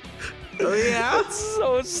 Oh, yeah? That's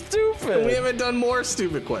so stupid. We haven't done more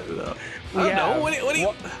stupid questions, though. I don't know. What do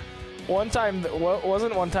you... One time,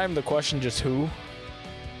 wasn't one time the question just who?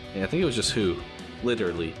 Yeah, I think it was just who.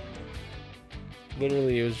 Literally.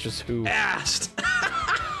 Literally, it was just who. Asked!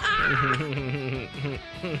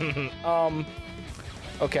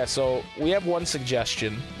 Okay, so we have one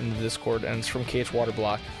suggestion in the Discord, and it's from KH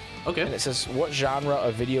Waterblock. Okay. And it says, what genre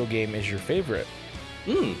of video game is your favorite?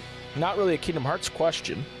 Not really a Kingdom Hearts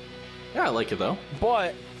question. Yeah, I like it, though.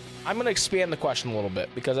 But I'm going to expand the question a little bit,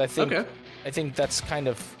 because I think that's kind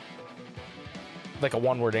of like a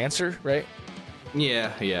one-word answer, right?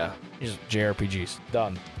 Yeah. Just JRPGs.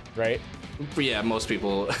 Done. Right? Yeah, most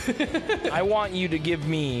people. I want you to give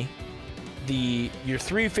me your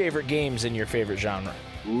 3 favorite games in your favorite genre.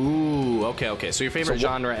 Ooh, okay. So your favorite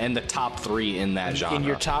genre and the top 3 in that genre. In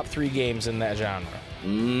your top 3 games in that genre.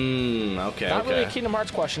 Okay. Not really a Kingdom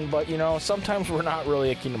Hearts question, but sometimes we're not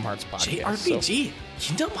really a Kingdom Hearts podcast. JRPG,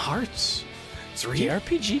 Kingdom Hearts 3,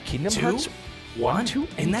 JRPG, Kingdom 2, Hearts 1, 2, in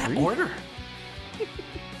and that 3? order.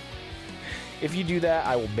 If you do that,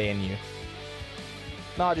 I will ban you.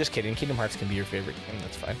 No, just kidding. Kingdom Hearts can be your favorite game.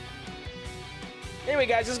 That's fine. Anyway,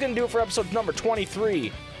 guys, this is going to do it for episode number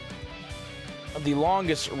 23 of the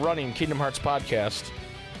longest running Kingdom Hearts podcast.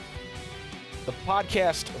 The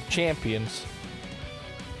podcast of champions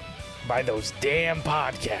by those damn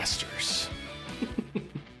podcasters.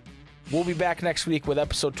 We'll be back next week with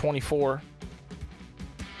episode 24.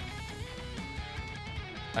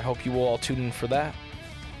 I hope you will all tune in for that.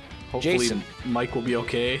 Hopefully Jason. Mike will be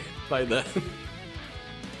okay by then.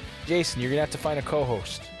 Jason, you're going to have to find a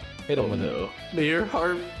co-host. Hit him with it. May your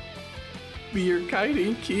heart be your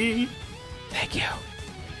guiding key. Thank you.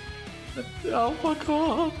 Oh, fuck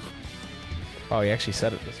off. Oh, he actually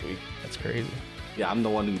said it this week. That's crazy. Yeah, I'm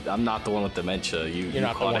not the one with dementia. You're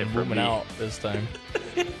not the one booming out this time.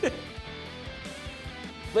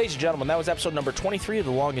 Ladies and gentlemen, that was episode number 23 of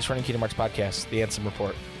the longest running Kingdom Hearts podcast, The Ansem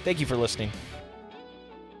Report. Thank you for listening.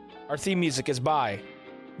 Our theme music is by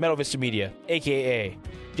Metal Vista Media, a.k.a.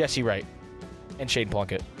 Jesse Wright, and Shane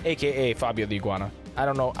Plunkett, a.k.a. Fabio the Iguana. I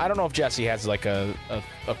don't know if Jesse has like a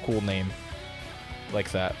cool name like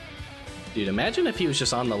that. Dude, imagine if he was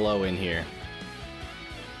just on the low in here.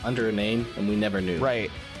 Under a name, and we never knew. Right.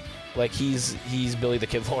 Like he's Billy the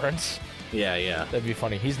Kid Lawrence. Yeah. That'd be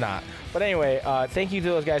funny. He's not. But anyway, thank you to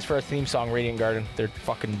those guys for our theme song, Radiant Garden. They're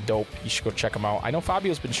fucking dope. You should go check them out. I know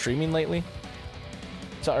Fabio's been streaming lately.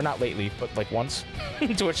 So, or not lately, but like once.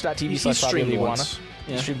 Twitch.tv/Fabio the Iguana.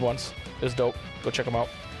 He streamed once. It was dope. Go check them out.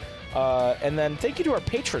 And then thank you to our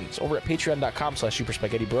patrons over at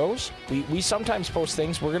patreon.com/SuperSpaghettiBros. We sometimes post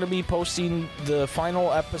things. We're going to be posting the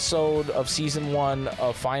final episode of Season 1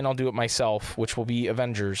 of Fine, I'll Do It Myself, which will be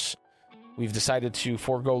Avengers. We've decided to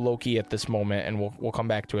forego Loki at this moment, and we'll come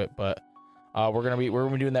back to it. But we're gonna be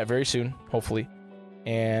doing that very soon, hopefully.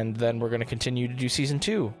 And then we're going to continue to do Season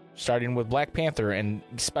 2, starting with Black Panther and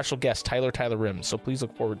special guest Tyler Rims. So please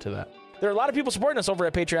look forward to that. There are a lot of people supporting us over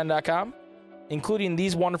at patreon.com, including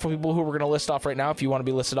these wonderful people who we're going to list off right now. If you want to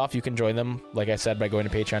be listed off, you can join them, like I said, by going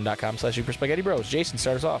to patreon.com/SuperSpaghettiBros. Jason,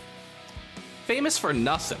 start us off. Famous for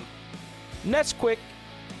nothing. Nesquik,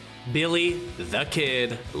 Billy the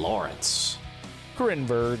Kid Lawrence.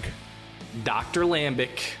 Grinberg, Dr.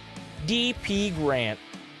 Lambic. DP Grant,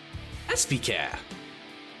 SPCat.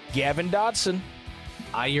 Gavin Dodson,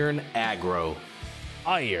 Iron Aggro.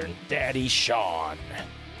 Iron Daddy Sean,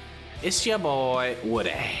 It's your boy,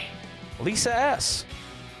 Woody. Lisa S,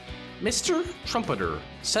 Mr. Trumpeter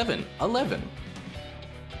 711.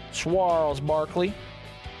 Swarles Barkley,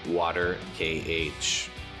 Water KH.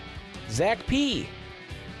 Zach P,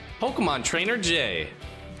 Pokemon Trainer J.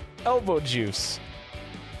 Elbow Juice,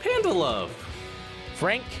 Panda Love.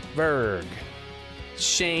 Frank Berg,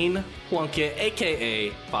 Shane Plunkett, aka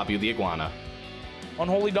Fabio the Iguana.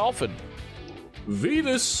 Unholy Dolphin,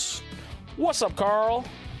 Venus. What's up, Carl?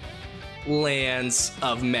 Lands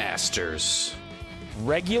of Masters.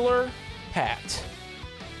 Regular Pat,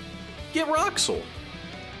 Get Roxel.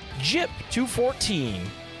 Jip 214,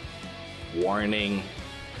 Warning.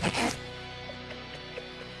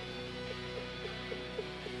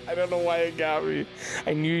 I don't know why it got me.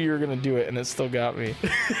 I knew you were going to do it, and it still got me.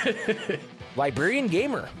 Librarian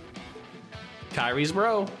Gamer, Kyrie's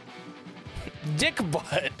bro. Dick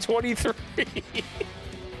Butt 23.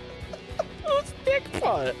 Who's Dick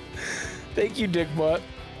Butt? Thank you, Dick Butt.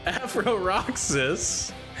 Afro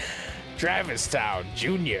Roxas. Travis Town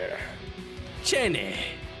Jr., Cheney.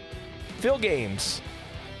 Phil Games.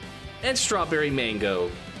 And Strawberry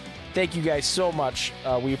Mango. Thank you guys so much.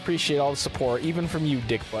 We appreciate all the support, even from you,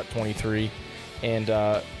 Dick Butt 23. And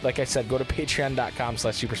like I said, go to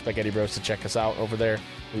patreon.com/superspaghettibros to check us out over there.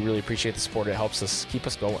 We really appreciate the support. It helps us keep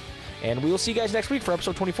us going. And we will see you guys next week for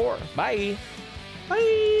episode 24. Bye.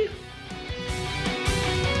 Bye.